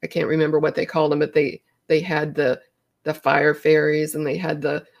I can't remember what they called them, but they had the fire fairies, and they had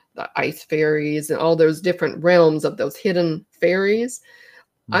the ice fairies, and all those different realms of those hidden fairies.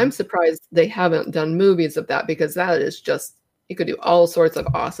 I'm surprised they haven't done movies of that, because that is just, you could do all sorts of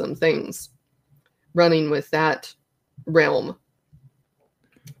awesome things running with that realm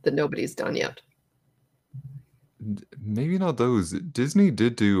that nobody's done yet. Maybe not those. Disney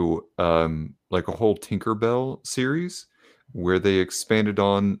did do like a whole Tinkerbell series where they expanded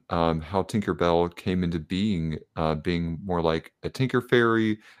on how Tinkerbell came into being, being more like a Tinker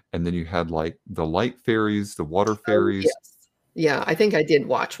Fairy, and then you had like the light fairies, the water Oh, fairies. yes. Yeah, I think I did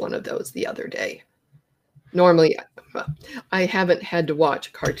watch one of those the other day. Normally, I haven't had to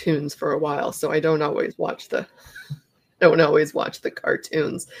watch cartoons for a while, so I don't always watch the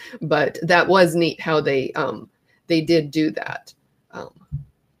cartoons. But that was neat how they did do that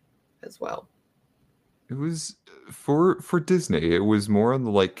as well. It was for Disney. It was more on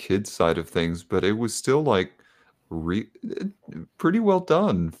the like kids side of things, but it was still like pretty well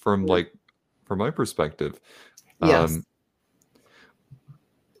done from my perspective. Yes.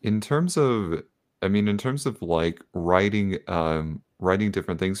 In terms of, in terms of like writing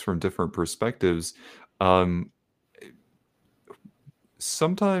different things from different perspectives, um,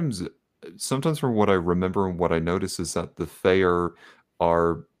 sometimes from what I remember and what I notice is that the Fae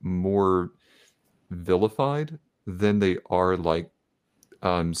are more vilified than they are like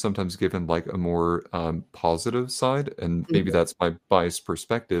sometimes given like a more positive side, and maybe Mhm. that's my biased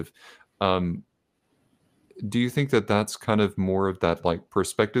perspective. Um, do you think that that's kind of more of that like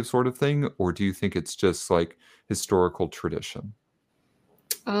perspective sort of thing, or do you think it's just like historical tradition?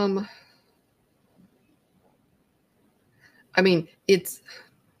 I mean, it's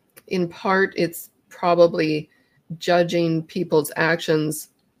in part, it's probably judging people's actions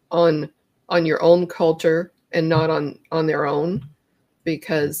on your own culture and not on their own,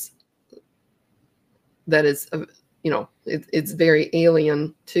 because that is it's very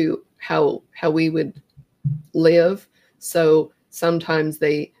alien to how we would live. So sometimes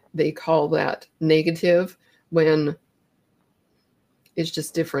they call that negative when it's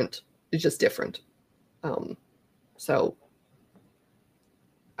just different. It's just different. So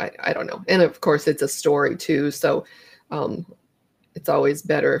I don't know. And of course, it's a story too. So it's always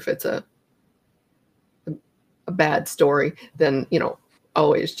better if it's a bad story than,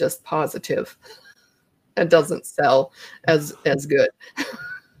 always just positive. It doesn't sell as good.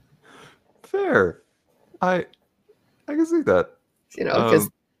 Fair. I can see that. Because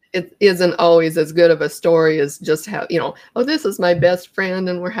it isn't always as good of a story as just how, oh, this is my best friend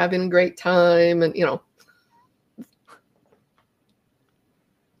and we're having a great time. And,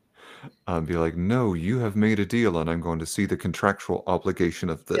 Be like, no, you have made a deal, and I'm going to see the contractual obligation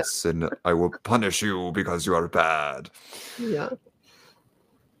of yeah. this, and I will punish you because you are bad. Yeah.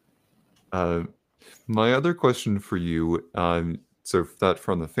 My other question for you, so that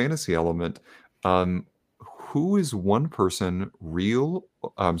from the fantasy element, who is one person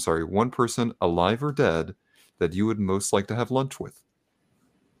one person alive or dead that you would most like to have lunch with?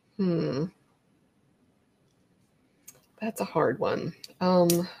 That's a hard one.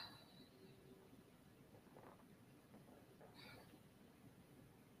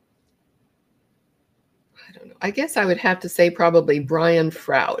 I don't know. I guess I would have to say probably Brian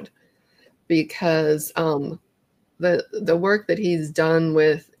Froud, because the work that he's done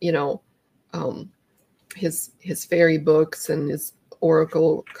with, his fairy books and his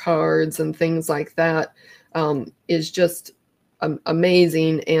oracle cards and things like that, is just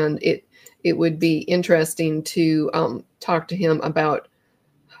amazing. And it would be interesting to talk to him about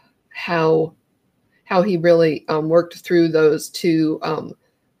how he really worked through those to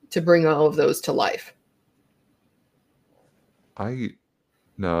bring all of those to life.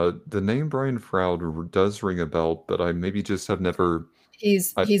 No, the name Brian Froud does ring a bell, but I maybe just have never.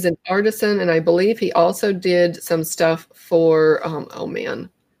 He's an artisan, and I believe he also did some stuff for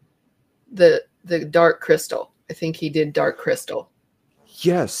the Dark Crystal. I think he did Dark Crystal.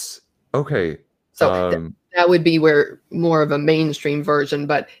 Yes. Okay. So that would be where more of a mainstream version,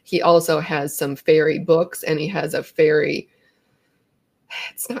 but he also has some fairy books, and he has a fairy.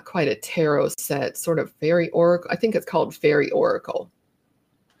 It's not quite a tarot set, sort of fairy oracle. I think it's called Fairy Oracle.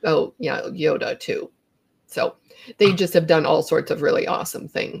 Oh yeah, Yoda too. So they just have done all sorts of really awesome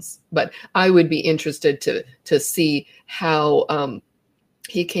things. But I would be interested to see how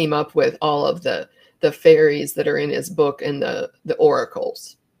he came up with all of the fairies that are in his book and the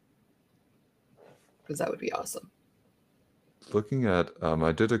oracles, because that would be awesome. Looking at,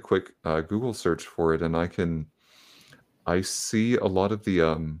 I did a quick Google search for it, and I see a lot of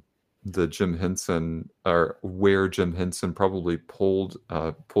the Jim Henson, or where Jim Henson probably pulled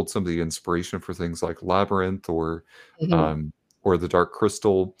some of the inspiration for things like Labyrinth or the Dark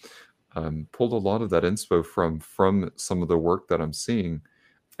Crystal, pulled a lot of that inspo from some of the work that I'm seeing,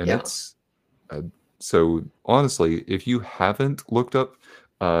 and it's so honestly, if you haven't looked up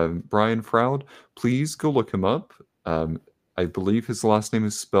Brian Froud, please go look him up. I believe his last name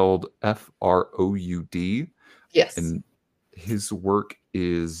is spelled Froud. Yes, and his work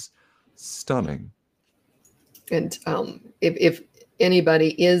is stunning. And if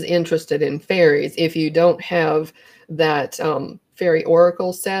anybody is interested in fairies, if you don't have that fairy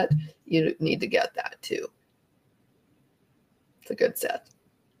oracle set, you need to get that too. It's a good set.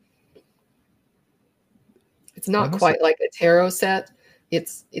 It's not quite like a tarot set.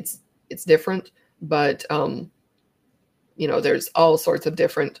 It's different, but there's all sorts of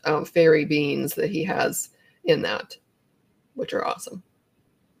different fairy beings that he has in that, which are awesome.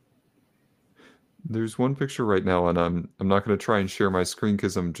 There's one picture right now, and I'm not going to try and share my screen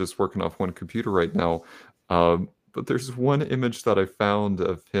because I'm just working off one computer right now. But there's one image that I found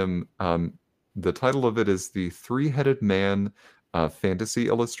of him. The title of it is the Three-Headed Man fantasy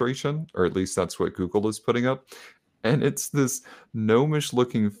illustration, or at least that's what Google is putting up. And it's this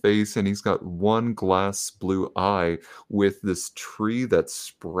gnomish-looking face, and he's got one glass blue eye with this tree that's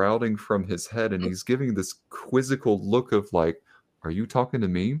sprouting from his head, and he's giving this quizzical look of like, "Are you talking to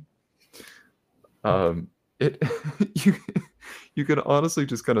me?" It you can honestly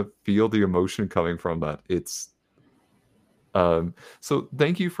just kind of feel the emotion coming from that. It's so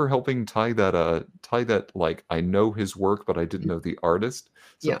thank you for helping tie that, like, I know his work, but I didn't know the artist.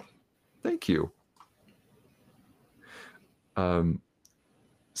 So thank you.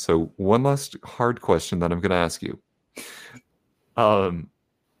 So one last hard question that I'm going to ask you. Out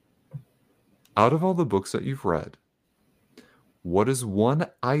of all the books that you've read, what is one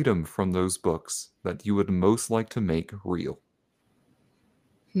item from those books that you would most like to make real?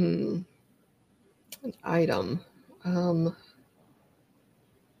 An item. Oh,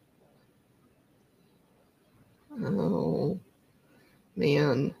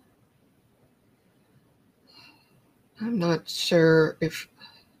 man. I'm not sure if...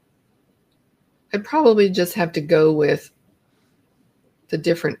 I'd probably just have to go with the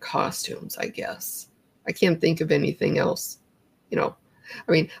different costumes, I guess. I can't think of anything else.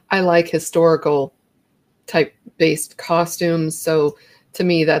 I mean, I like historical type based costumes. So to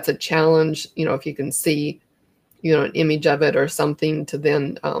me, that's a challenge. If you can see, an image of it or something to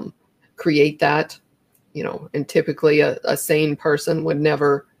then create that, and typically a sane person would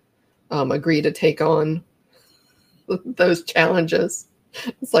never agree to take on those challenges.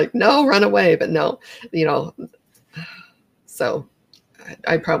 It's like, no, run away. But no, so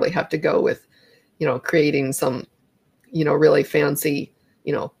I'd probably have to go with, creating some, really fancy,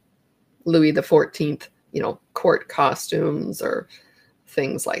 Louis XIV, court costumes or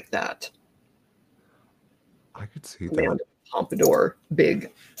things like that. I could see that. Pompadour,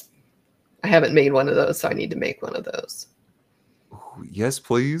 big. I haven't made one of those, so I need to make one of those. Ooh, yes,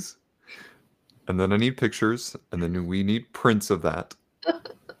 please. And then I need pictures, and then we need prints of that.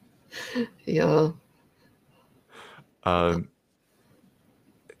 Yeah.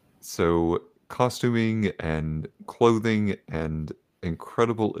 So costuming and clothing and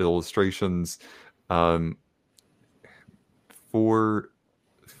incredible illustrations. Um, for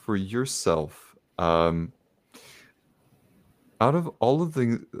yourself, out of all of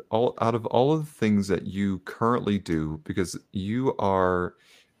the out of all of the things that you currently do, because you are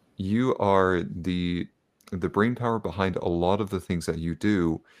the brain power behind a lot of the things that you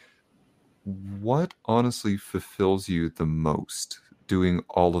do, what honestly fulfills you the most doing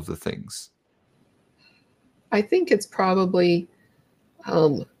all of the things? I think it's probably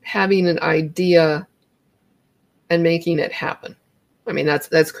having an idea and making it happen. I mean,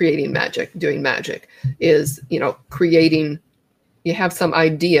 that's creating magic. Doing magic is, creating. You have some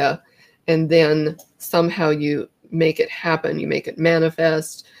idea, and then somehow you make it happen. You make it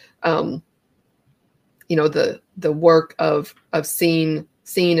manifest. The work of seeing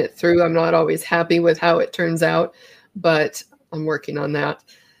it through. I'm not always happy with how it turns out, but I'm working on that.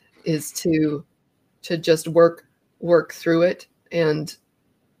 Is to just work through it, and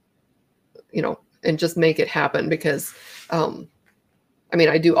and just make it happen, because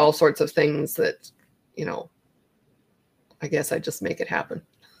I do all sorts of things that I guess I just make it happen.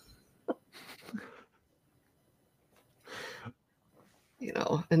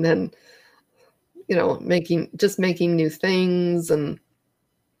 And then making new things, and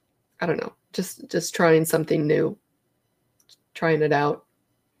I don't know, just trying something new, trying it out.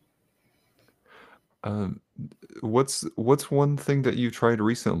 What's one thing that you tried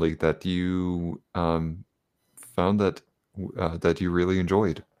recently that you found that that you really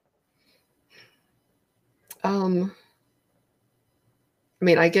enjoyed? I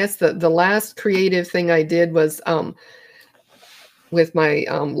guess the last creative thing I did was with my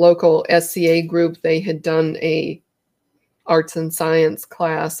local SCA group. They had done a arts and science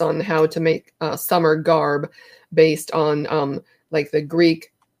class on how to make summer garb based on like the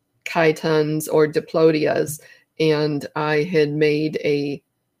Greek chitons or diplodias, and I had made a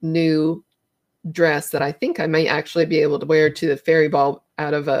new dress that I think I may actually be able to wear to the fairy ball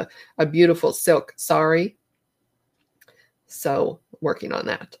out of a beautiful silk sari. So working on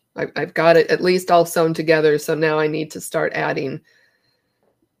that. I've got it at least all sewn together, so now I need to start adding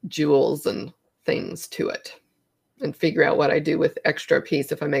jewels and things to it and figure out what I do with extra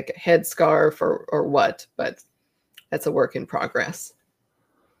piece, if I make a headscarf or what, but that's a work in progress.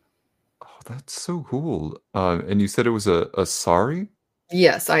 Oh, that's so cool. And you said it was a sari?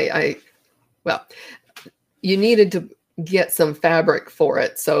 Yes, well, you needed to get some fabric for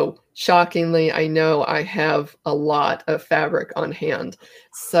it. So shockingly, I know I have a lot of fabric on hand.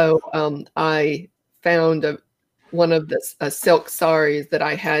 So I found one of the silk saris that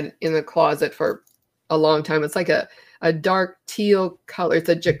I had in the closet for a long time. It's like a dark teal color. It's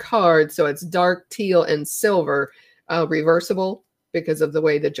a jacquard, so it's dark teal and silver, reversible because of the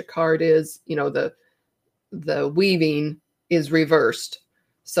way the jacquard is. The weaving is reversed.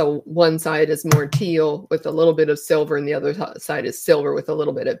 So one side is more teal with a little bit of silver, and the other side is silver with a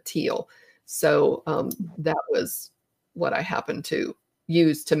little bit of teal. So that was what I happened to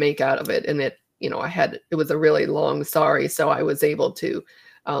use to make out of it. And it was a really long sari, so I was able to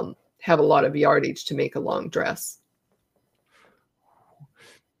have a lot of yardage to make a long dress.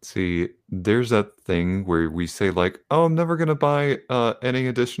 See, there's that thing where we say like, "Oh, I'm never gonna buy any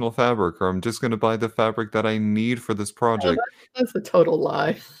additional fabric, or I'm just gonna buy the fabric that I need for this Oh, project." that's a total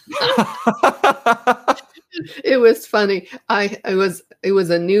lie. It was funny. It was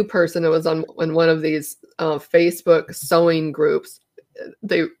a new person. It was on one of these Facebook sewing groups.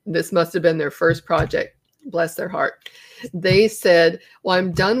 This must have been their first project. Bless their heart. They said, "Well,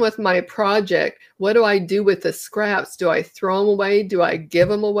 I'm done with my project. What do I do with the scraps? Do I throw them away? Do I give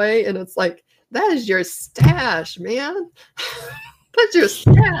them away?" And it's like, that is your stash, man. That's your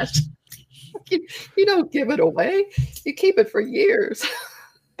stash. You don't give it away. You keep it for years.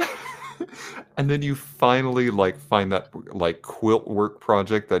 And then you finally like find that like quilt work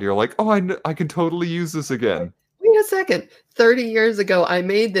project that you're like, "Oh, I can totally use this again." Wait a second. 30 years ago, I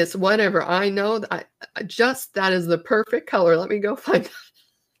made this, whatever. I know that that is the perfect color. Let me go find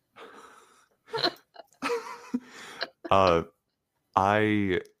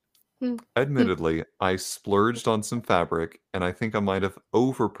I admittedly, I splurged on some fabric, and I think I might have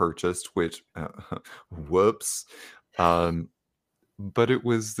over purchased, which whoops. But it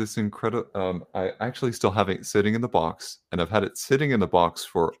was this incredible. I actually still have it sitting in the box, and I've had it sitting in the box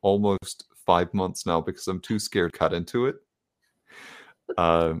for almost 5 months now because I'm too scared to cut into it.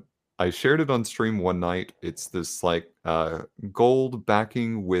 I shared it on stream one night. It's this like gold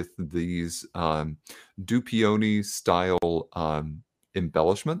backing with these Dupioni style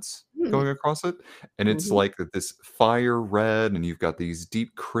embellishments going across it, and it's like this fire red, and you've got these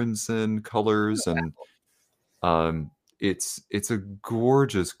deep crimson colors, and it's a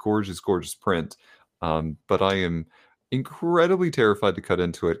gorgeous, gorgeous, gorgeous print. But I am incredibly terrified to cut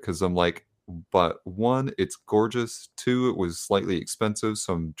into it because I'm like, but one, it's gorgeous. Two, it was slightly expensive,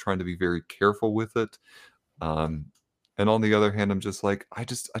 so I'm trying to be very careful with it. Um, and on the other hand, I'm just like, I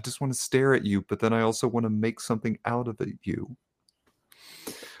just want to stare at you, but then I also want to make something out of it, you.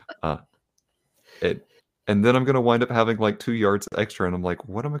 Uh, it, and then I'm gonna wind up having like 2 yards extra, and I'm like,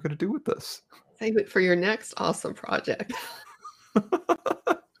 what am I gonna do with this? Save it for your next awesome project.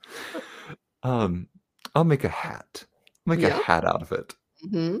 I'll make a hat. Make a Yeah. hat out of it.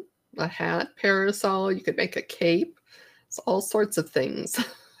 hmm A hat, parasol. You could make a cape. It's all sorts of things.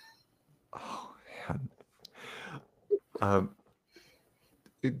 Oh man.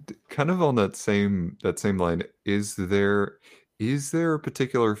 Kind of on that same line, is there a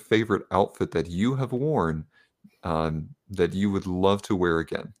particular favorite outfit that you have worn that you would love to wear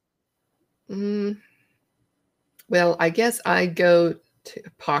again? Mm, well, I guess I go to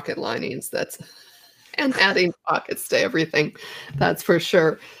pocket linings. That's and adding pockets to everything. That's for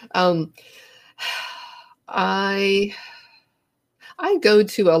sure. Um, I I go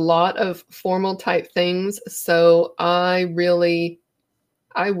to a lot of formal type things, so I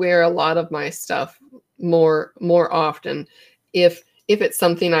wear a lot of my stuff more often if it's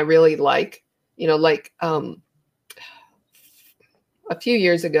something I really like. Like a few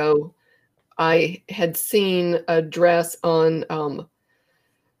years ago, I had seen a dress on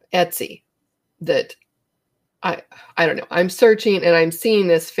Etsy that I I don't know. I'm searching and I'm seeing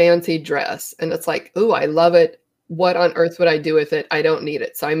this fancy dress and it's like, "Ooh, I love it. What on earth would I do with it? I don't need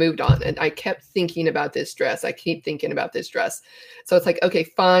it." So I moved on and I kept thinking about this dress. I keep thinking about this dress. So it's like, "Okay,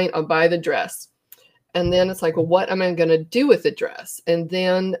 fine, I'll buy the dress." And then it's like, "Well, what am I going to do with the dress?" And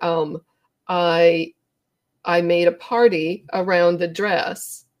then I I made a party around the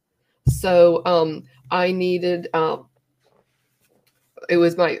dress. So I needed it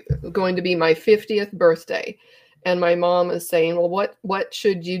was my going to be my 50th birthday, and my mom is saying, "Well, what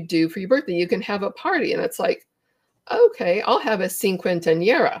should you do for your birthday? You can have a party." And it's like, "Okay, I'll have a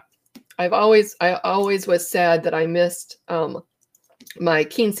cinquentanera." I always was sad that I missed my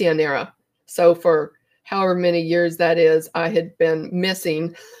quinceanera. So for however many years that is, I had been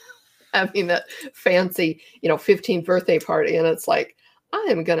missing having that fancy, 15th birthday party. And it's like, I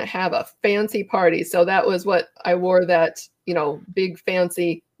am going to have a fancy party. So that was what I wore, that, big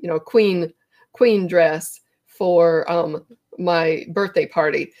fancy, queen dress for my birthday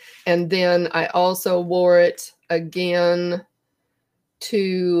party. And then I also wore it again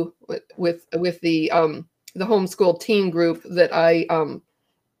to with the homeschool teen group that I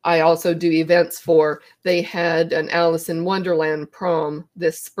also do events for. They had an Alice in Wonderland prom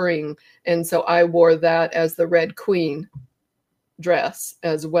this spring, and so I wore that as the Red Queen dress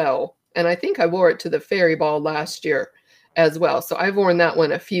as well. And I think I wore it to the Faery Ball last year as well. So I've worn that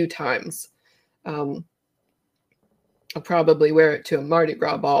one a few times. I'll probably wear it to a Mardi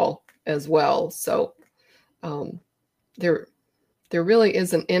Gras ball as well. So there really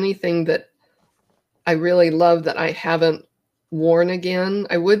isn't anything that I really love that I haven't worn again.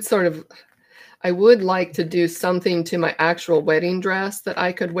 I would like to do something to my actual wedding dress that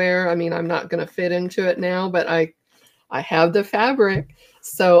I could wear. I mean, I'm not going to fit into it now, but I have the fabric,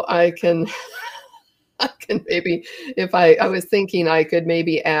 so I can I can maybe, if I was thinking I could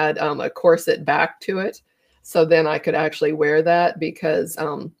maybe add a corset back to it, so then I could actually wear that, because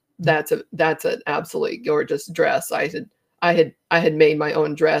that's an absolutely gorgeous dress. I had made my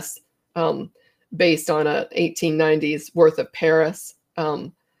own dress based on a 1890s worth of Paris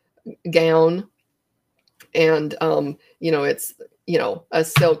gown, and it's a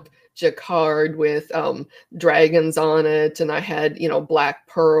silk jacquard with dragons on it, and I had black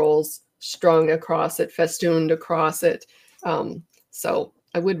pearls strung across it, festooned across it. So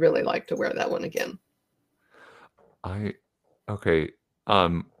I would really like to wear that one again. Okay.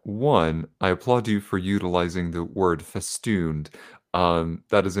 One, I applaud you for utilizing the word festooned.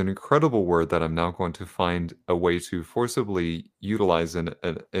 That is an incredible word that I'm now going to find a way to forcibly utilize in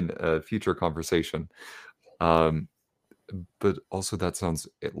a future conversation. But also that sounds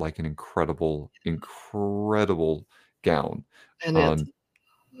like an incredible, incredible gown. And it's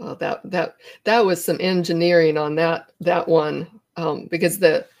that was some engineering on that one, because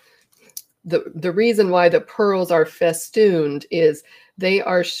the reason why the pearls are festooned is they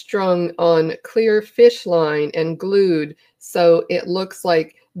are strung on clear fish line and glued, so it looks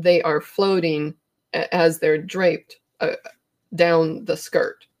like they are floating as they're draped down the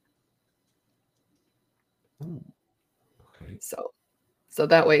skirt. Okay. So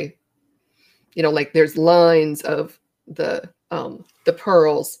that way, like there's lines of the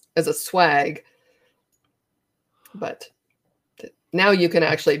pearls as a swag, but now you can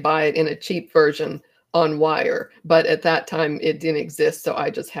actually buy it in a cheap version on wire, but at that time it didn't exist, so I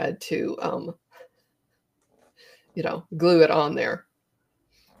just had to glue it on there.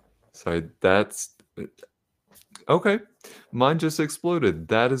 So that's okay. Mine just exploded.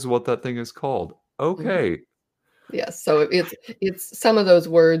 That is what that thing is called. Okay. Yes, so it's some of those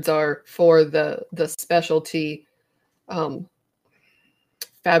words are for the specialty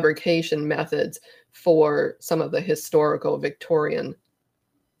fabrication methods for some of the historical Victorian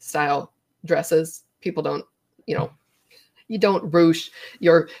style dresses. People don't, you don't ruche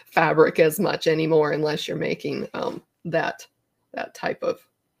your fabric as much anymore unless you're making that type of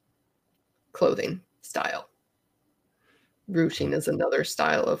clothing style. Ruching is another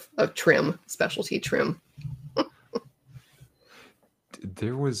style of trim, specialty trim.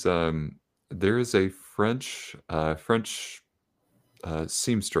 There is a French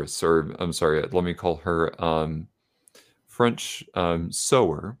seamstress, or I'm sorry, let me call her French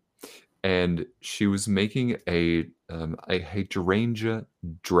sewer, and she was making a hydrangea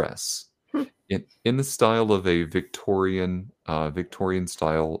dress in the style of a Victorian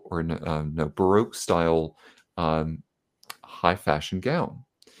style, or no, Baroque style high fashion gown.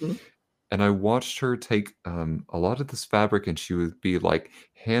 Mm-hmm. And I watched her take a lot of this fabric, and she would be like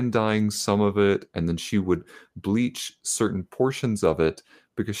hand dyeing some of it, and then she would bleach certain portions of it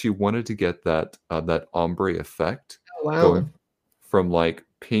because she wanted to get that ombre effect, Oh, wow. going from like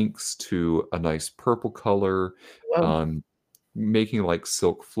pinks to a nice purple color, Wow. making like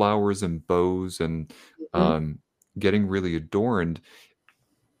silk flowers and bows, and getting really adorned.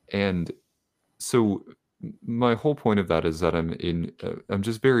 And so my whole point of that is that I'm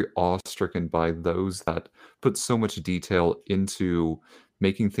just very awestricken by those that put so much detail into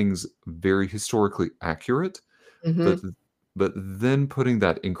making things very historically accurate, but then putting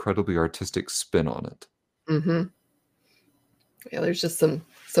that incredibly artistic spin on it. Mm-hmm. Yeah, there's just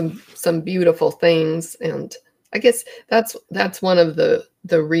some beautiful things, and I guess that's one of the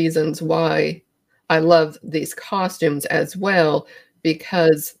reasons why I love these costumes as well,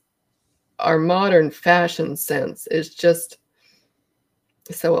 because our modern fashion sense is just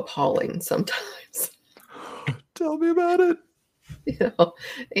so appalling sometimes. Tell me about it.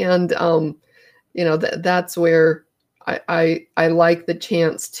 And that's where I like the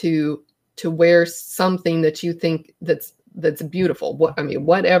chance to wear something that you think that's beautiful.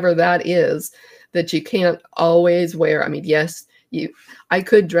 Whatever that is, that you can't always wear. I mean, yes, I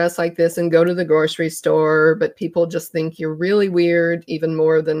could dress like this and go to the grocery store, but people just think you're really weird, even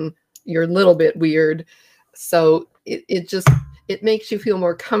more than you're a little bit weird. So it makes you feel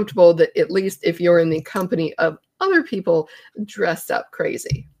more comfortable that at least if you're in the company of other people dressed up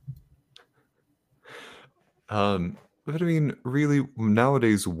crazy. But I mean, really,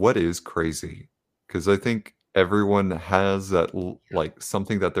 nowadays, what is crazy? Because I think everyone has that like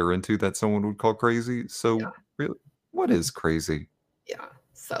something that they're into that someone would call crazy. So really, what is crazy? Yeah.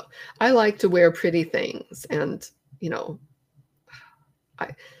 So I like to wear pretty things, and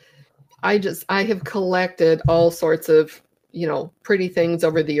I have collected all sorts of pretty things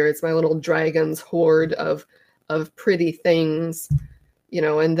over the years. My little dragon's hoard of pretty things,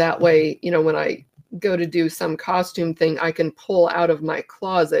 and that way, when I go to do some costume thing, I can pull out of my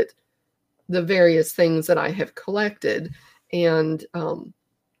closet the various things that I have collected, and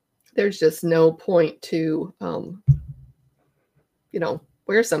there's just no point to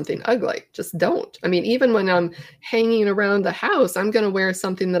wear something ugly. Just don't. I mean, even when I'm hanging around the house, I'm going to wear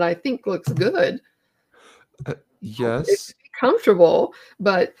something that I think looks good. Yes. It's comfortable,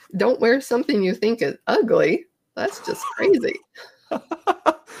 but don't wear something you think is ugly. That's just crazy.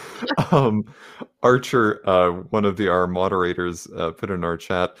 Archer, one of our moderators, put in our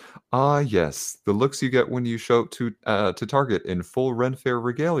chat, yes, the looks you get when you show up to Target in full Ren Fair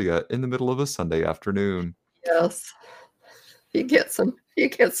regalia in the middle of a Sunday afternoon. Yes. You get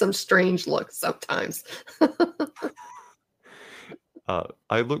some strange looks sometimes.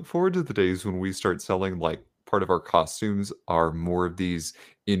 I look forward to the days when we start selling, like, part of our costumes are more of these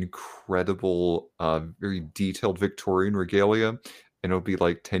incredible, very detailed Victorian regalia, and it'll be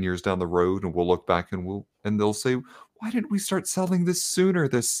like 10 years down the road, and we'll look back and they'll say, "Why didn't we start selling this sooner?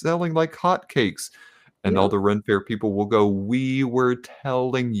 They're selling like hotcakes." And all the Ren Fair people will go, "We were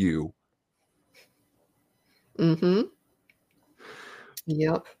telling you." Mm-hmm.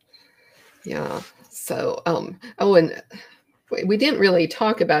 Yep. Yeah. So, and we didn't really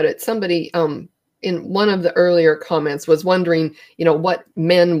talk about it. Somebody, in one of the earlier comments was wondering, what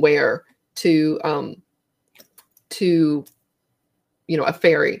men wear to a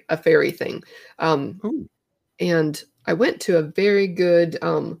fairy thing. And I went to a very good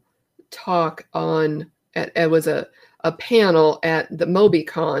talk it was a a panel at the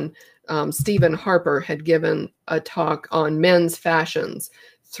MobyCon. Stephen Harper had given a talk on men's fashions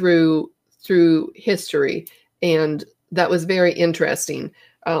through history, and that was very interesting.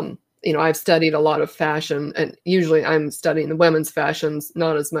 I've studied a lot of fashion, and usually I'm studying the women's fashions,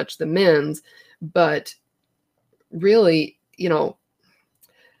 not as much the men's, but really,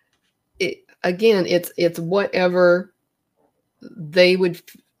 it's whatever they would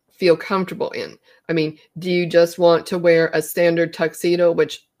feel comfortable in. I mean, do you just want to wear a standard tuxedo,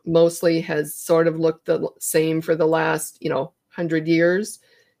 which mostly has sort of looked the same for the last, 100 years,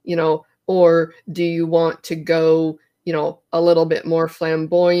 or do you want to go, a little bit more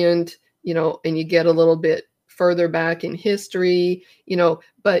flamboyant, and you get a little bit further back in history,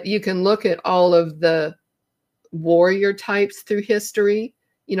 but you can look at all of the warrior types through history,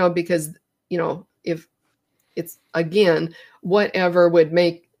 because, if it's, again, whatever would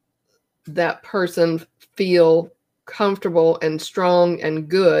make that person feel comfortable and strong and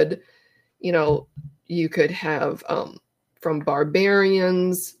good, you could have from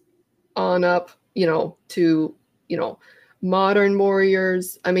barbarians on up, to, modern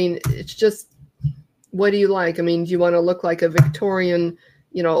warriors. I mean, it's just, what do you like? I mean, do you want to look like a Victorian,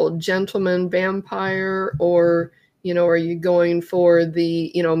 gentleman vampire, or, are you going for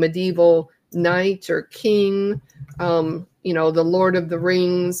the, medieval knight or king, the Lord of the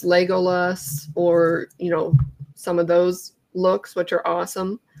Rings, Legolas, or, some of those looks, which are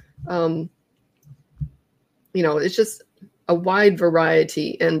awesome. It's just a wide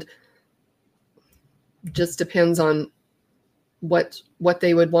variety, and just depends on what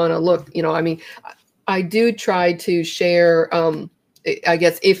they would want to look. I mean, I do try to share, I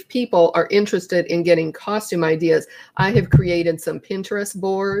guess, if people are interested in getting costume ideas, I have created some Pinterest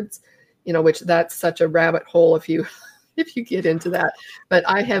boards, which that's such a rabbit hole if you get into that. But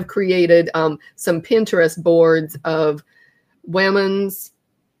I have created some Pinterest boards of women's,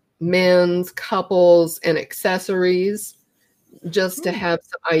 men's, couples, and accessories, just to have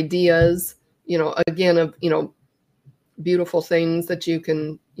some ideas, again, of, beautiful things that you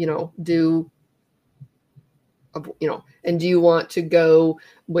can, do, and do you want to go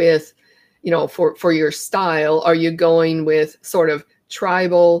with, for your style, are you going with sort of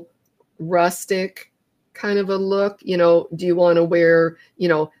tribal, rustic kind of a look? Do you want to wear,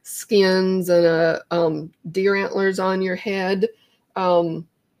 skins and deer antlers on your head?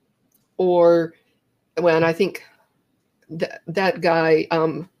 Or when I think that guy,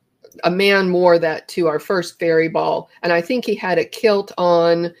 a man wore that to our first fairy ball, and I think he had a kilt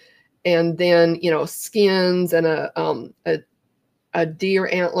on, and then skins and a deer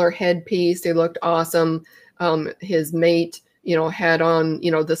antler headpiece. They looked awesome. His mate, had on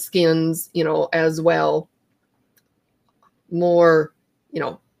the skins, as well. More,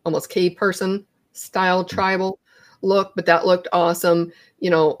 almost cave person style tribal look, but that looked awesome.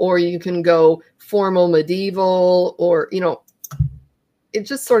 Or you can go formal medieval, or it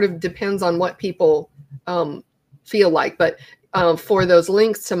just sort of depends on what people feel like. But for those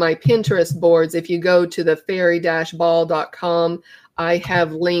links to my Pinterest boards, if you go to the faery-ball.com, I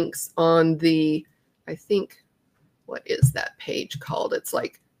have links on the, I think, what is that page called? It's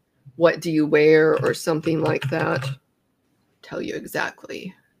like, what do you wear, or something like that. I'll tell you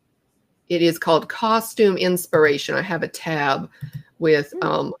exactly. It is called Costume Inspiration. I have a tab with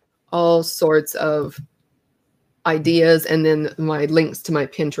all sorts of ideas, and then my links to my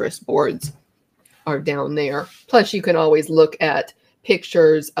Pinterest boards are down there. Plus, you can always look at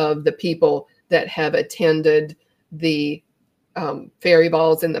pictures of the people that have attended the fairy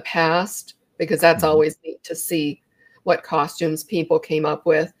balls in the past, because that's always neat to see what costumes people came up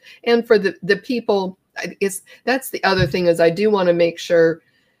with. And for the people, that's the other thing, is I do want to make sure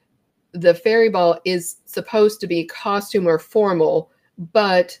the fairy ball is supposed to be costume or formal,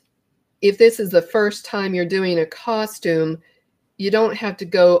 but if this is the first time you're doing a costume, you don't have to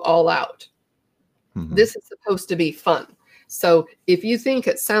go all out. Mm-hmm. This is supposed to be fun. So if you think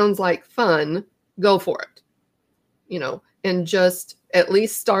it sounds like fun, go for it, and just at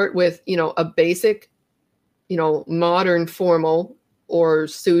least start with, a basic, modern formal or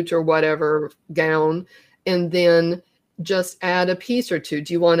suit or whatever gown, and then just add a piece or two.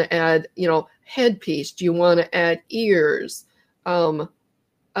 Do you want to add, headpiece? Do you want to add ears?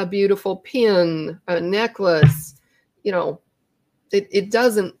 A beautiful pin, a necklace? It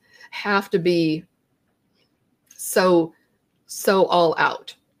doesn't have to be so all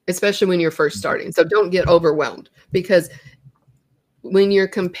out, especially when you're first starting. So don't get overwhelmed, because when you're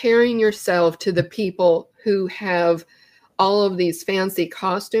comparing yourself to the people who have all of these fancy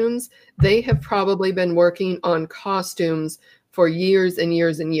costumes, they have probably been working on costumes for years and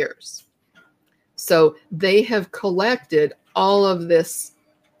years and years. So they have collected all of these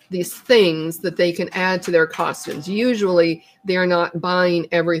things that they can add to their costumes. Usually they're not buying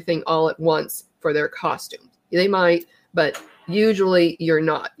everything all at once for their costumes. They might, but usually you're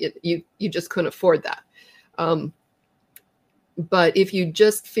not. You just couldn't afford that. But if you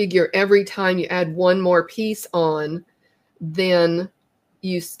just figure every time you add one more piece on, then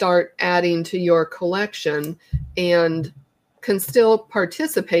you start adding to your collection and can still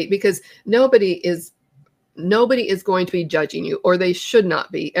participate, because nobody is going to be judging you, or they should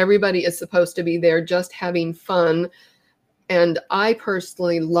not be. Everybody is supposed to be there just having fun. And I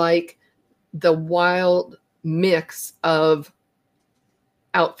personally like the wild mix of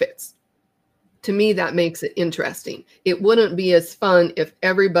outfits. To me, that makes it interesting. It wouldn't be as fun if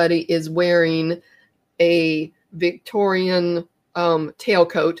everybody is wearing a Victorian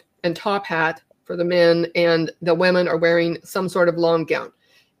tailcoat and top hat for the men, and the women are wearing some sort of long gown.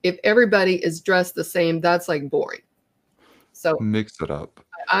 If everybody is dressed the same, that's like boring. So mix it up.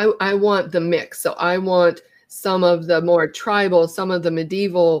 I want the mix. So I want some of the more tribal, some of the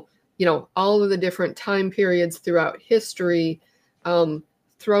medieval, all of the different time periods throughout history.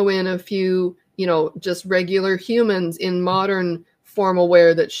 Throw in a few, just regular humans in modern formal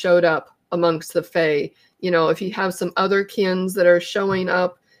wear that showed up amongst the Fae. If you have some other kins that are showing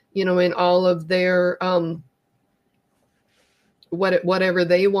up, in all of their whatever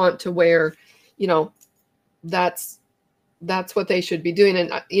they want to wear, that's what they should be doing.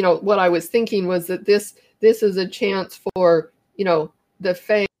 And what I was thinking was that this is a chance for the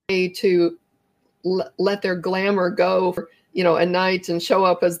Fae to let their glamour go for a night and show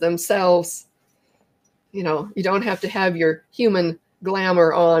up as themselves. You don't have to have your human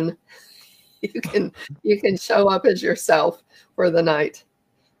glamour on. You can show up as yourself for the night.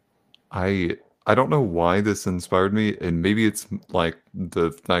 I don't know why this inspired me, and maybe it's like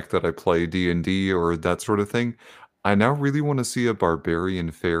the fact that I play D&D or that sort of thing. I now really want to see a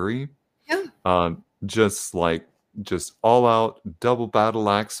barbarian fairy. Yeah. Just all out double battle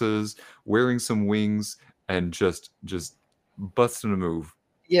axes, wearing some wings, and just busting a move.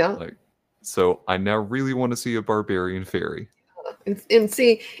 Yeah. So I now really want to see a barbarian fairy. And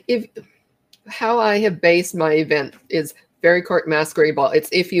see, how I have based my event is Faery Court Masquerade Ball. It's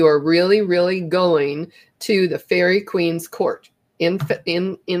if you are really, really going to the Fairy Queen's Court in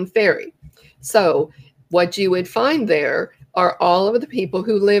Faery. So what you would find there are all of the people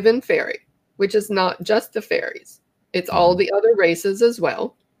who live in Faery, which is not just the fairies. It's all the other races as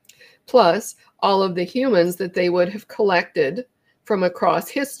well, plus all of the humans that they would have collected from across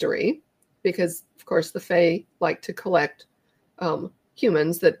history, because, of course, the Fae like to collect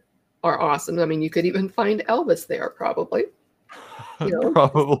humans that are awesome. I mean, you could even find Elvis there, probably.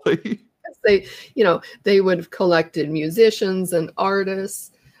 Probably. They would have collected musicians and artists.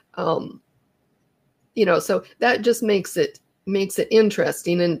 So that just makes it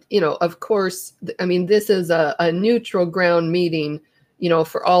interesting. And, of course, I mean, this is a neutral ground meeting,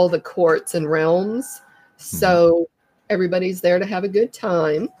 for all the courts and realms. So everybody's there to have a good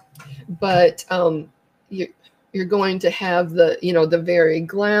time. But you're going to have the very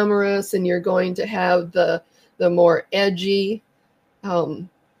glamorous, and you're going to have the more edgy. And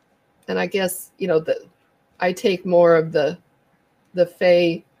I guess, I take more of the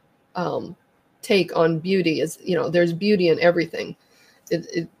Fae take on beauty is, there's beauty in everything.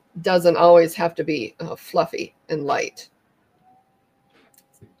 It doesn't always have to be fluffy and light.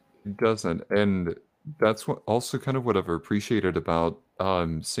 It doesn't. And that's also kind of what I've appreciated about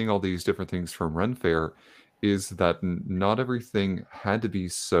seeing all these different things from Ren Fair, is that not everything had to be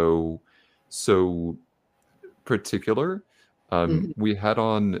so particular. We had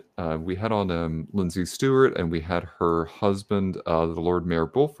on Lindsay Stewart, and we had her husband, the Lord Mayor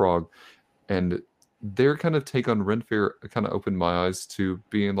Bullfrog, and their kind of take on Ren Fair kind of opened my eyes to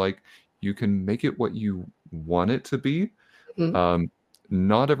being like, you can make it what you want it to be.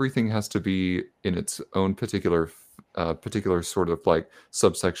 Not everything has to be in its own particular sort of like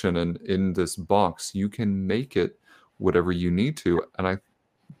subsection, and in this box you can make it whatever you need to. And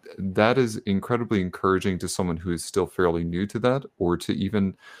that is incredibly encouraging to someone who is still fairly new to that, or to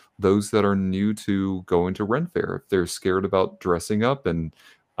even those that are new to going to Ren Fair, if they're scared about dressing up and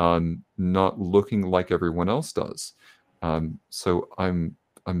not looking like everyone else does. So I'm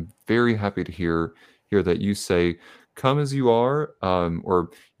very happy to hear that you say, come as you are, or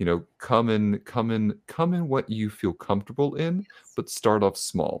come in what you feel comfortable in, but start off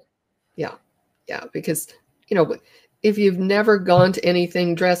small. Yeah, because if you've never gone to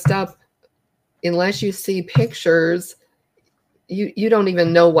anything dressed up, unless you see pictures, you don't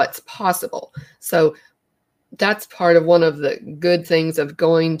even know what's possible. So that's part of one of the good things of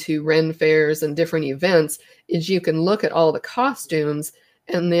going to Ren fairs and different events is you can look at all the costumes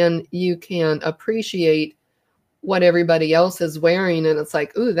and then you can appreciate what everybody else is wearing. And it's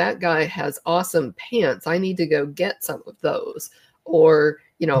like, ooh, that guy has awesome pants. I need to go get some of those. Or,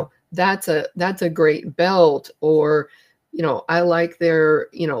 that's a great belt. Or, I like their,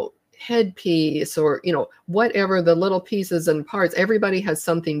 headpiece, or, whatever the little pieces and parts. Everybody has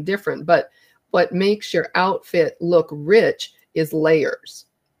something different. But what makes your outfit look rich is layers.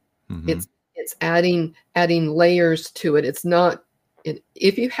 Mm-hmm. It's adding layers to it. It's not,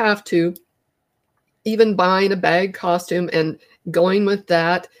 if you have to, even buying a bag costume and going with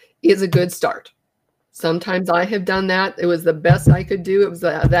that is a good start. Sometimes I have done that. It was the best I could do. It was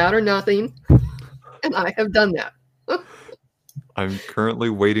that or nothing. And I have done that. I'm currently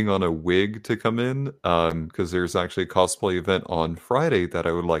waiting on a wig to come in because there's actually a cosplay event on Friday that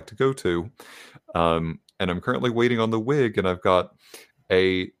I would like to go to. And I'm currently waiting on the wig, and I've got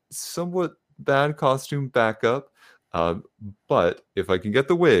a somewhat bad costume backup. But if I can get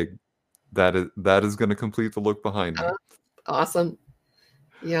the wig, that is going to complete the look behind me. Awesome.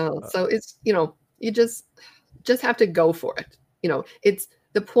 Yeah. So it's, you just have to go for it. It's,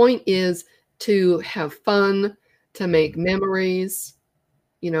 the point is to have fun, to make memories,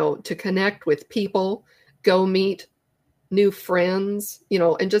 to connect with people, go meet new friends,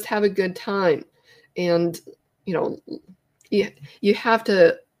 and just have a good time. And, you have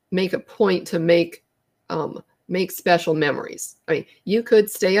to make a point to make special memories. I mean, you could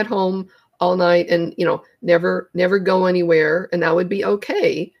stay at home all night and, never go anywhere, and that would be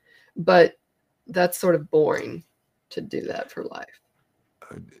okay. But that's sort of boring to do that for life.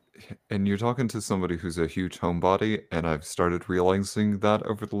 And you're talking to somebody who's a huge homebody, and I've started realizing that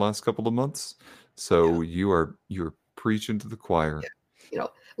over the last couple of months. So you're preaching to the choir. Yeah.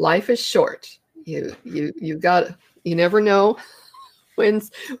 Life is short. You never know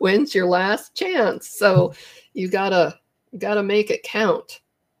when's your last chance. So you gotta make it count,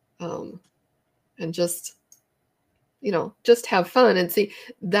 and just have fun. And see,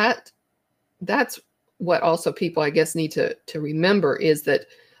 that's what also people, I guess, need to remember is that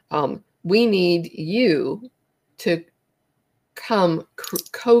we need you to come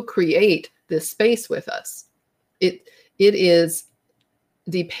co-create this space with us. It is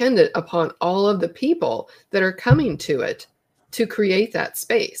dependent upon all of the people that are coming to it to create that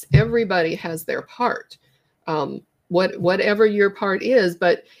space. Everybody has their part, whatever your part is,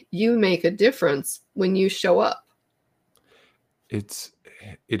 but you make a difference when you show up. It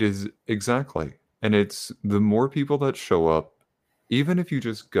is exactly. And it's the more people that show up, even if you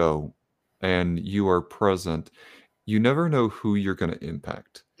just go and you are present, you never know who you're going to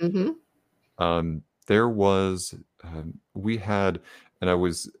impact. Mm-hmm. There was, we had, and I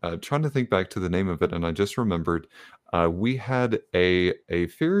was trying to think back to the name of it, and I just remembered, we had a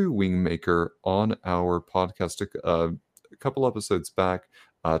fairy wing maker on our podcast a couple episodes back,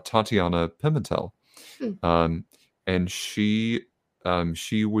 Tatiana Pimentel. And she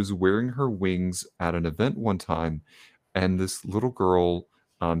was wearing her wings at an event one time, and this little girl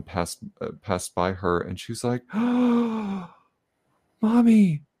passed by her, and she was like, "Oh,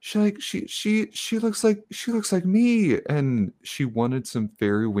 mommy, she looks like me," and she wanted some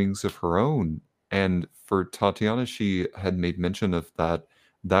fairy wings of her own. And for Tatiana, she had made mention of that.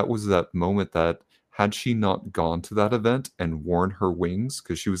 That was that moment that had she not gone to that event and worn her wings,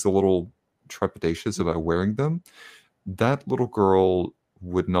 because she was a little trepidatious about wearing them, that little girl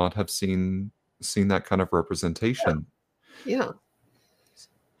would not have seen that kind of representation. Yeah.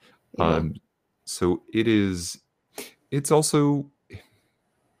 So it's also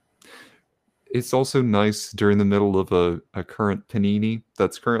nice during the middle of a current panini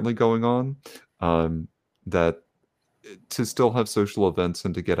that's currently going on, that to still have social events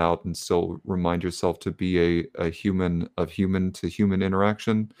and to get out and still remind yourself to be a human to human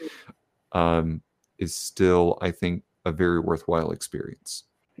interaction, is still, I think, a very worthwhile experience.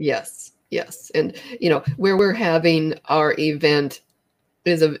 Yes. And, where we're having our event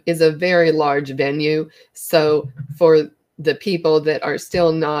is a very large venue. So for the people that are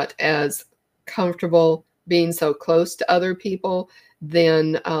still not as comfortable being so close to other people,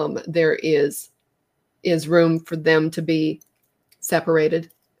 then there is room for them to be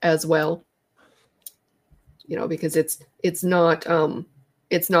separated as well. Because it's not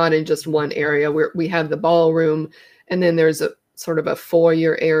in just one area. Where we have the ballroom, and then there's a sort of a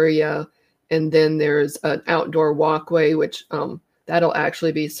foyer area, and then there's an outdoor walkway, which that'll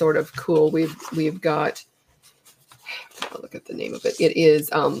actually be sort of cool. We've got, I'll look at the name of it. It is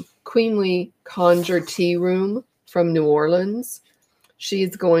Queenly Conjure Tea Room from New Orleans.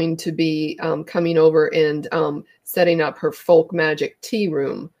 she's going to be coming over and setting up her folk magic tea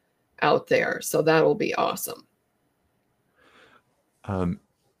room out there. So that'll be awesome.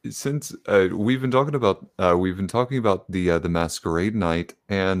 Since we've been talking about the masquerade night,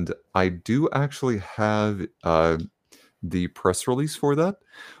 and I do actually have the press release for that.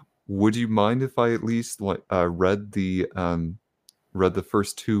 Would you mind if I at least read the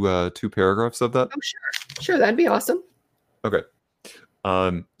first two paragraphs of that? Oh, sure, that'd be awesome. Okay.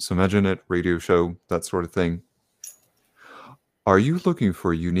 So imagine it, radio show, that sort of thing. Are you looking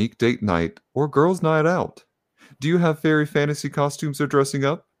for a unique date night or girls' night out? Do you have fairy fantasy costumes or dressing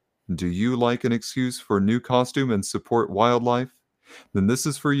up? Do you like an excuse for a new costume and support wildlife? Then this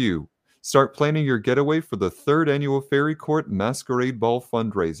is for you. Start planning your getaway for the 3rd annual Faery Court Masquerade Ball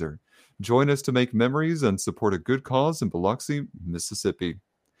fundraiser. Join us to make memories and support a good cause in Biloxi, Mississippi.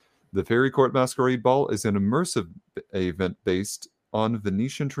 The Faery Court Masquerade Ball is an immersive event based on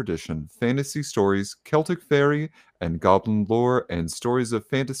Venetian tradition, fantasy stories, Celtic fairy and goblin lore, and stories of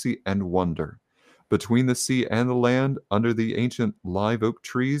fantasy and wonder. Between the sea and the land, under the ancient live oak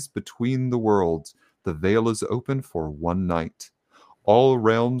trees, between the worlds, the veil is open for one night. All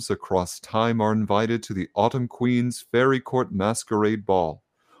realms across time are invited to the Autumn Queen's Faery Court Masquerade Ball.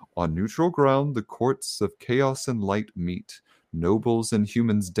 On neutral ground, the courts of chaos and light meet. Nobles and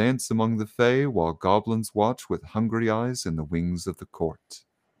humans dance among the fae, while goblins watch with hungry eyes in the wings of the court.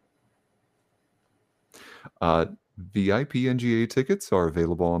 VIP and GA tickets are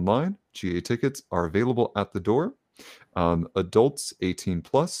available online. GA tickets are available at the door. Adults 18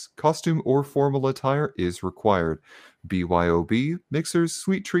 plus, costume or formal attire is required. BYOB, mixers,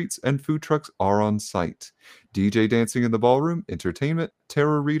 sweet treats, and food trucks are on site. DJ dancing in the ballroom, entertainment,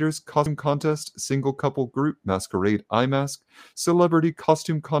 tarot readers, costume contest, single couple group, masquerade eye mask, celebrity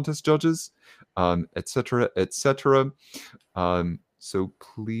costume contest judges, etc., etc. So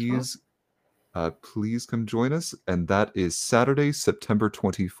please come join us, and that is Saturday, September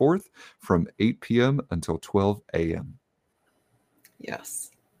 24th from 8 p.m. until 12 a.m. Yes.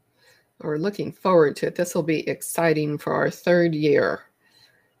 We're looking forward to it. This will be exciting for our 3rd year.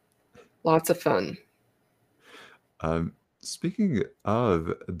 Lots of fun. Speaking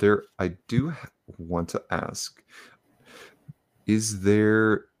of, I do want to ask, is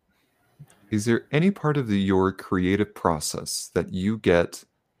there any part of your creative process that you get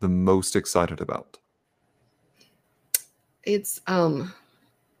the most excited about? It's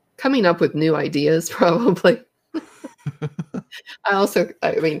coming up with new ideas, probably. I also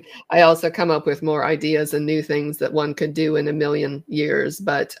come up with more ideas and new things that one could do in a million years,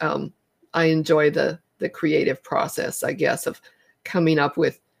 but I enjoy the creative process, I guess, of coming up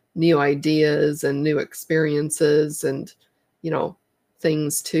with new ideas and new experiences and,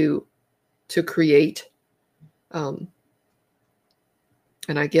 things to create. And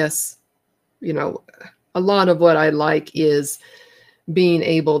I guess, a lot of what I like is being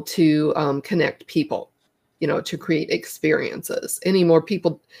able to connect people, to create experiences. Anymore,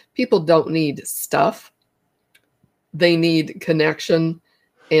 people don't need stuff. They need connection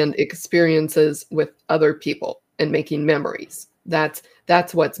and experiences with other people and making memories. That's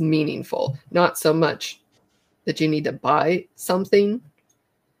what's meaningful. Not so much that you need to buy something,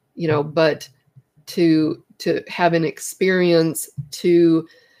 but to have an experience, to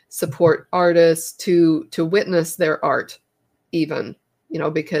support artists, to witness their art even,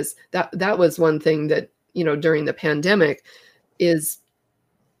 because that was one thing that, during the pandemic is,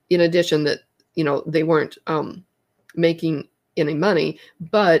 in addition that, they weren't making any money,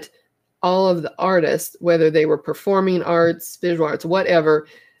 but all of the artists, whether they were performing arts, visual arts, whatever,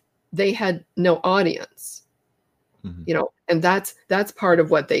 they had no audience, and that's part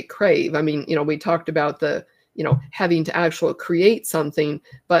of what they crave. I mean, we talked about the, having to actually create something,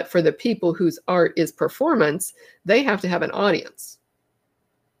 but for the people whose art is performance, they have to have an audience.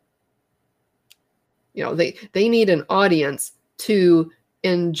 They need an audience to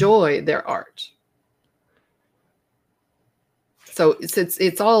enjoy their art. So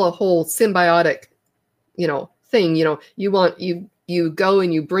it's all a whole symbiotic, thing. You go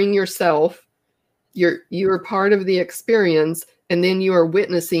and you bring yourself, you're part of the experience, and then you are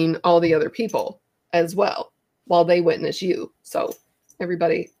witnessing all the other people as well while they witness you. So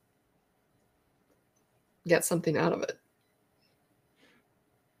everybody gets something out of it.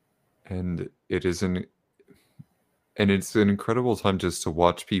 And it's an incredible time just to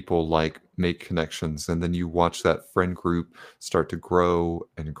watch people make connections, and then you watch that friend group start to grow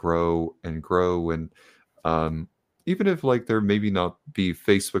and grow and grow. And even if there maybe not be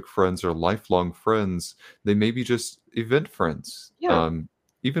Facebook friends or lifelong friends, they may be just event friends. Yeah.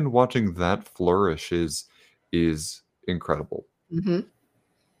 Even watching that flourish is incredible. Mm-hmm.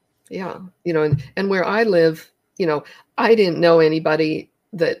 Yeah. And where I live, I didn't know anybody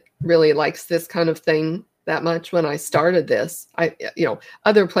that really likes this kind of thing that much when I started this.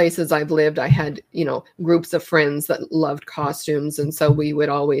 Other places I've lived, I had, groups of friends that loved costumes. And so we would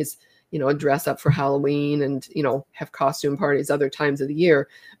always, dress up for Halloween and, have costume parties other times of the year.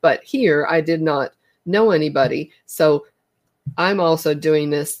 But here I did not know anybody. So I'm also doing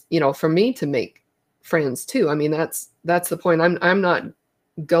this, for me to make friends too. I mean, that's the point. I'm not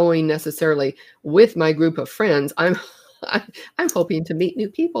going necessarily with my group of friends. I'm hoping to meet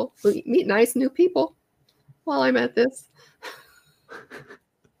meet nice new people while I'm at this.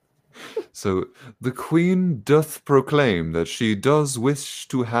 So the queen doth proclaim that she does wish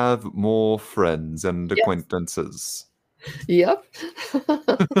to have more friends and Yes. acquaintances. Yep.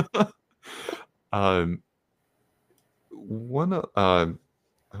 Oh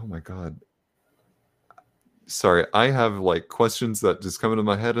my God. Sorry, I have like questions that just come into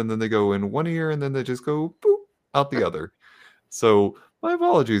my head and then they go in one ear and then they just go boop out the other. So my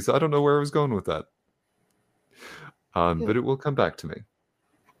apologies. I don't know where I was going with that. But it will come back to me.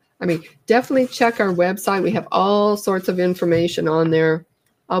 I mean, definitely check our website. We have all sorts of information on there.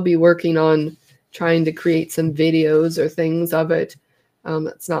 I'll be working on trying to create some videos or things of it.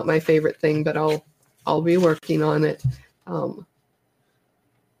 It's not my favorite thing, but I'll be working on it.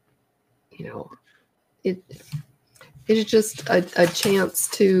 It's just a chance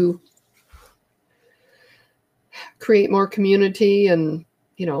to create more community and,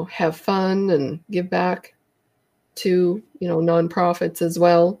 have fun and give back to, nonprofits as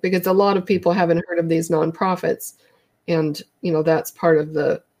well, because a lot of people haven't heard of these nonprofits. And, that's part of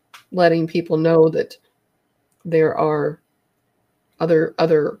the letting people know that there are other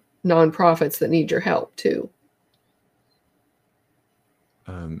nonprofits that need your help too.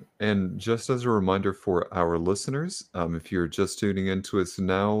 And just as a reminder for our listeners, if you're just tuning into us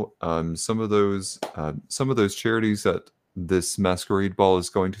now, some of those charities that this masquerade ball is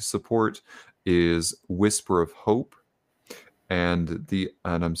going to support is Whisper of Hope, and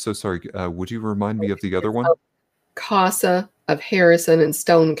I'm so sorry. Would you remind me of the other one? CASA of Harrison and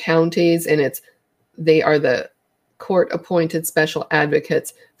Stone counties, and they are the court-appointed special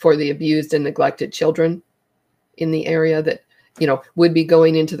advocates for the abused and neglected children in the area that would be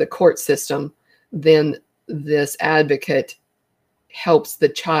going into the court system. Then this advocate helps the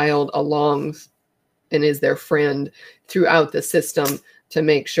child along and is their friend throughout the system to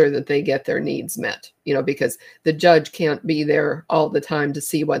make sure that they get their needs met, because the judge can't be there all the time to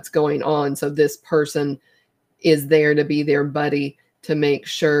see what's going on. So this person is there to be their buddy to make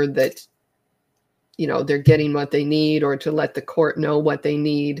sure that, they're getting what they need, or to let the court know what they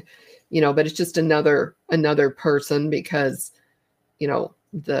need, but it's just another person, because,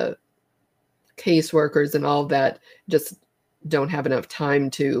 the caseworkers and all that just don't have enough time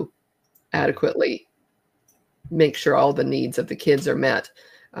to adequately make sure all the needs of the kids are met.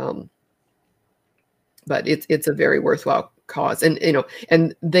 But it's a very worthwhile cause, and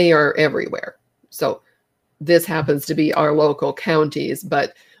and they are everywhere. So this happens to be our local counties,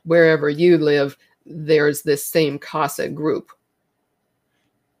 but wherever you live, there's this same CASA group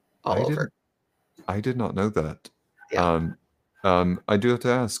all over. I did not know that. Yeah. I do have to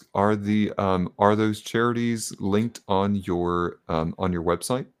ask: are those charities linked on your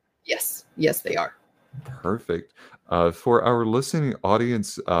website? Yes, they are. Perfect. For our listening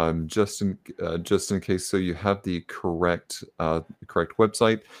audience, just in case, so you have the correct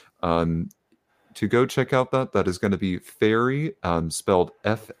website. To go check out that is going to be Faery, spelled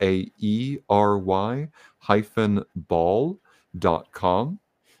FAERY -ball.com.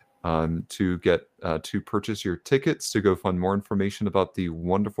 To purchase your tickets to go find more information about the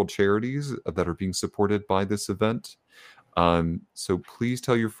wonderful charities that are being supported by this event. So please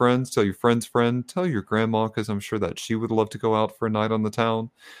tell your friends, tell your friend's friend, tell your grandma, because I'm sure that she would love to go out for a night on the town.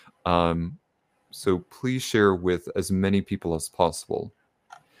 So please share with as many people as possible.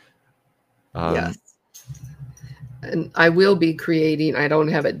 Yes. And I will be creating, I don't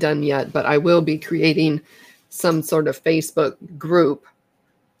have it done yet, but I will be creating some sort of Facebook group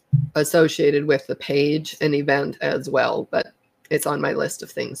associated with the page and event as well, but it's on my list of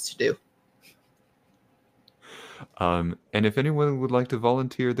things to do. And if anyone would like to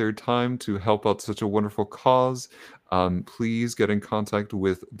volunteer their time to help out such a wonderful cause, please get in contact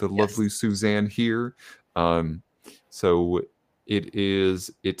with the lovely Suzanne here. So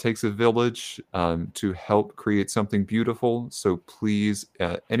it takes a village to help create something beautiful. So please,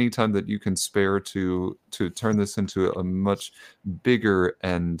 anytime that you can spare to turn this into a much bigger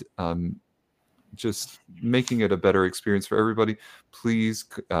and just making it a better experience for everybody, please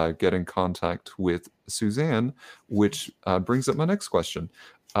get in contact with Suzanne, which brings up my next question.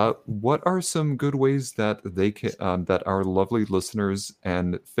 What are some good ways that they can, that our lovely listeners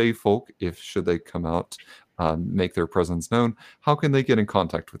and Fae folk, if should they come out, make their presence known, how can they get in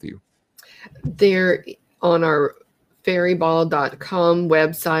contact with you? There, on our faeryball.com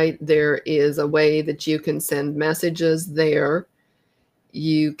website, there is a way that you can send messages there.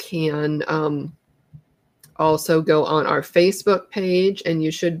 You can also go on our Facebook page, and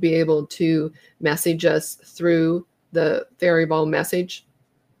you should be able to message us through the Faery Ball message,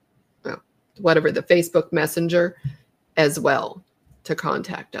 whatever, the Facebook Messenger as well, to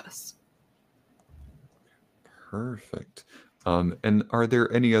contact us. Perfect. And are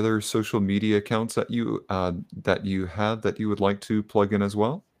there any other social media accounts that you have that you would like to plug in as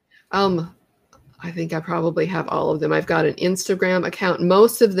well? I think I probably have all of them. I've got an Instagram account.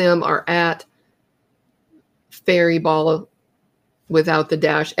 Most of them are at Faery Ball without the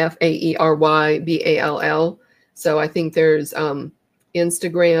dash, FAERYBALL. So I think there's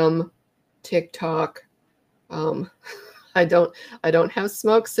Instagram, TikTok. I don't have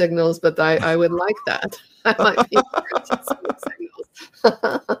smoke signals, but I would like that. I might be smoke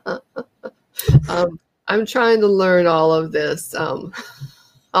signals. I'm trying to learn all of this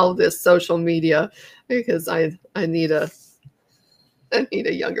social media, because I need a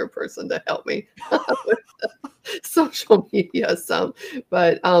younger person to help me with social media some.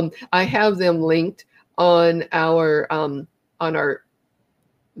 But I have them linked on our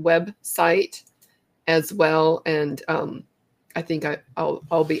website as well, and I think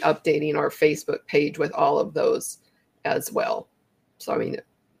I'll be updating our Facebook page with all of those as well. So I mean,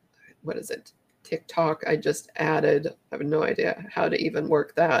 what is it? TikTok I just added. I have no idea how to even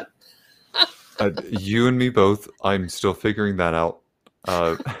work that. You and me both. I'm still figuring that out.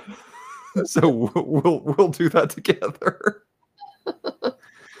 So we'll do that together.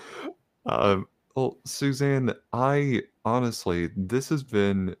 Well, Suzanne, I honestly, this has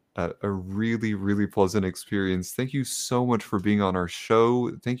been a really, really pleasant experience. Thank you so much for being on our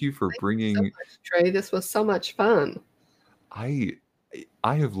show. Thank you for bringing. Thank you so much, Trey. This was so much fun. I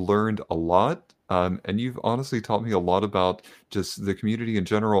have learned a lot, and you've honestly taught me a lot about just the community in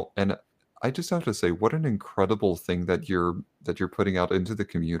general. And I just have to say, what an incredible thing that you're putting out into the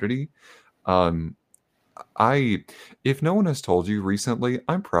community. If no one has told you recently,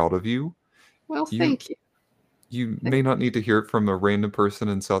 I'm proud of you. Well, thank you. You may not need to hear it from a random person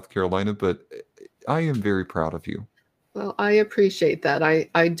in South Carolina, but I am very proud of you. Well, I appreciate that.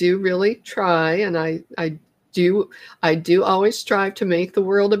 I do really try, and I do always strive to make the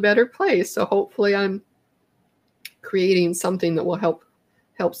world a better place. So hopefully I'm creating something that will help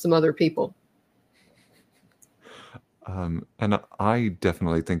some other people. And I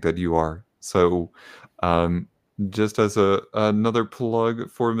definitely think that you are. So just as another plug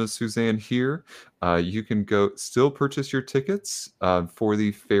for Miss Suzanne here, you can still purchase your tickets for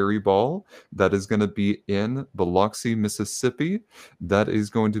the Faery Ball. That is going to be in Biloxi, Mississippi. That is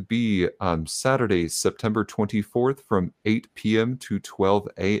going to be Saturday, September 24th from 8 p.m. to 12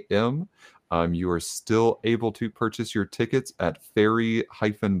 a.m. You are still able to purchase your tickets at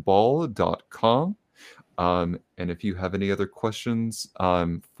faery-ball.com. And if you have any other questions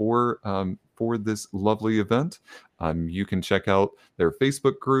for this lovely event, you can check out their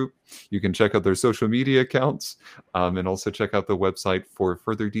Facebook group. You can check out their social media accounts, and also check out the website for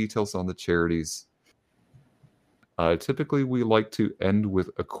further details on the charities. Typically, we like to end with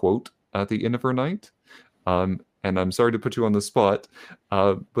a quote at the end of our night. And I'm sorry to put you on the spot,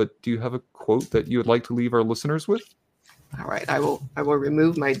 but do you have a quote that you would like to leave our listeners with? All right, I will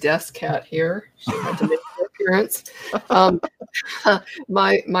remove my desk cat here. She had to make her appearance.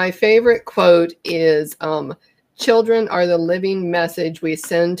 My favorite quote is, "Children are the living message we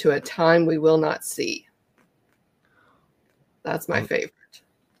send to a time we will not see." That's my favorite.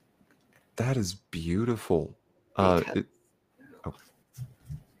 That is beautiful. Yeah,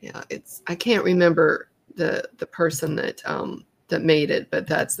 I can't remember the person that made it, but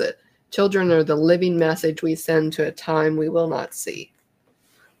that's the children are the living message we send to a time we will not see.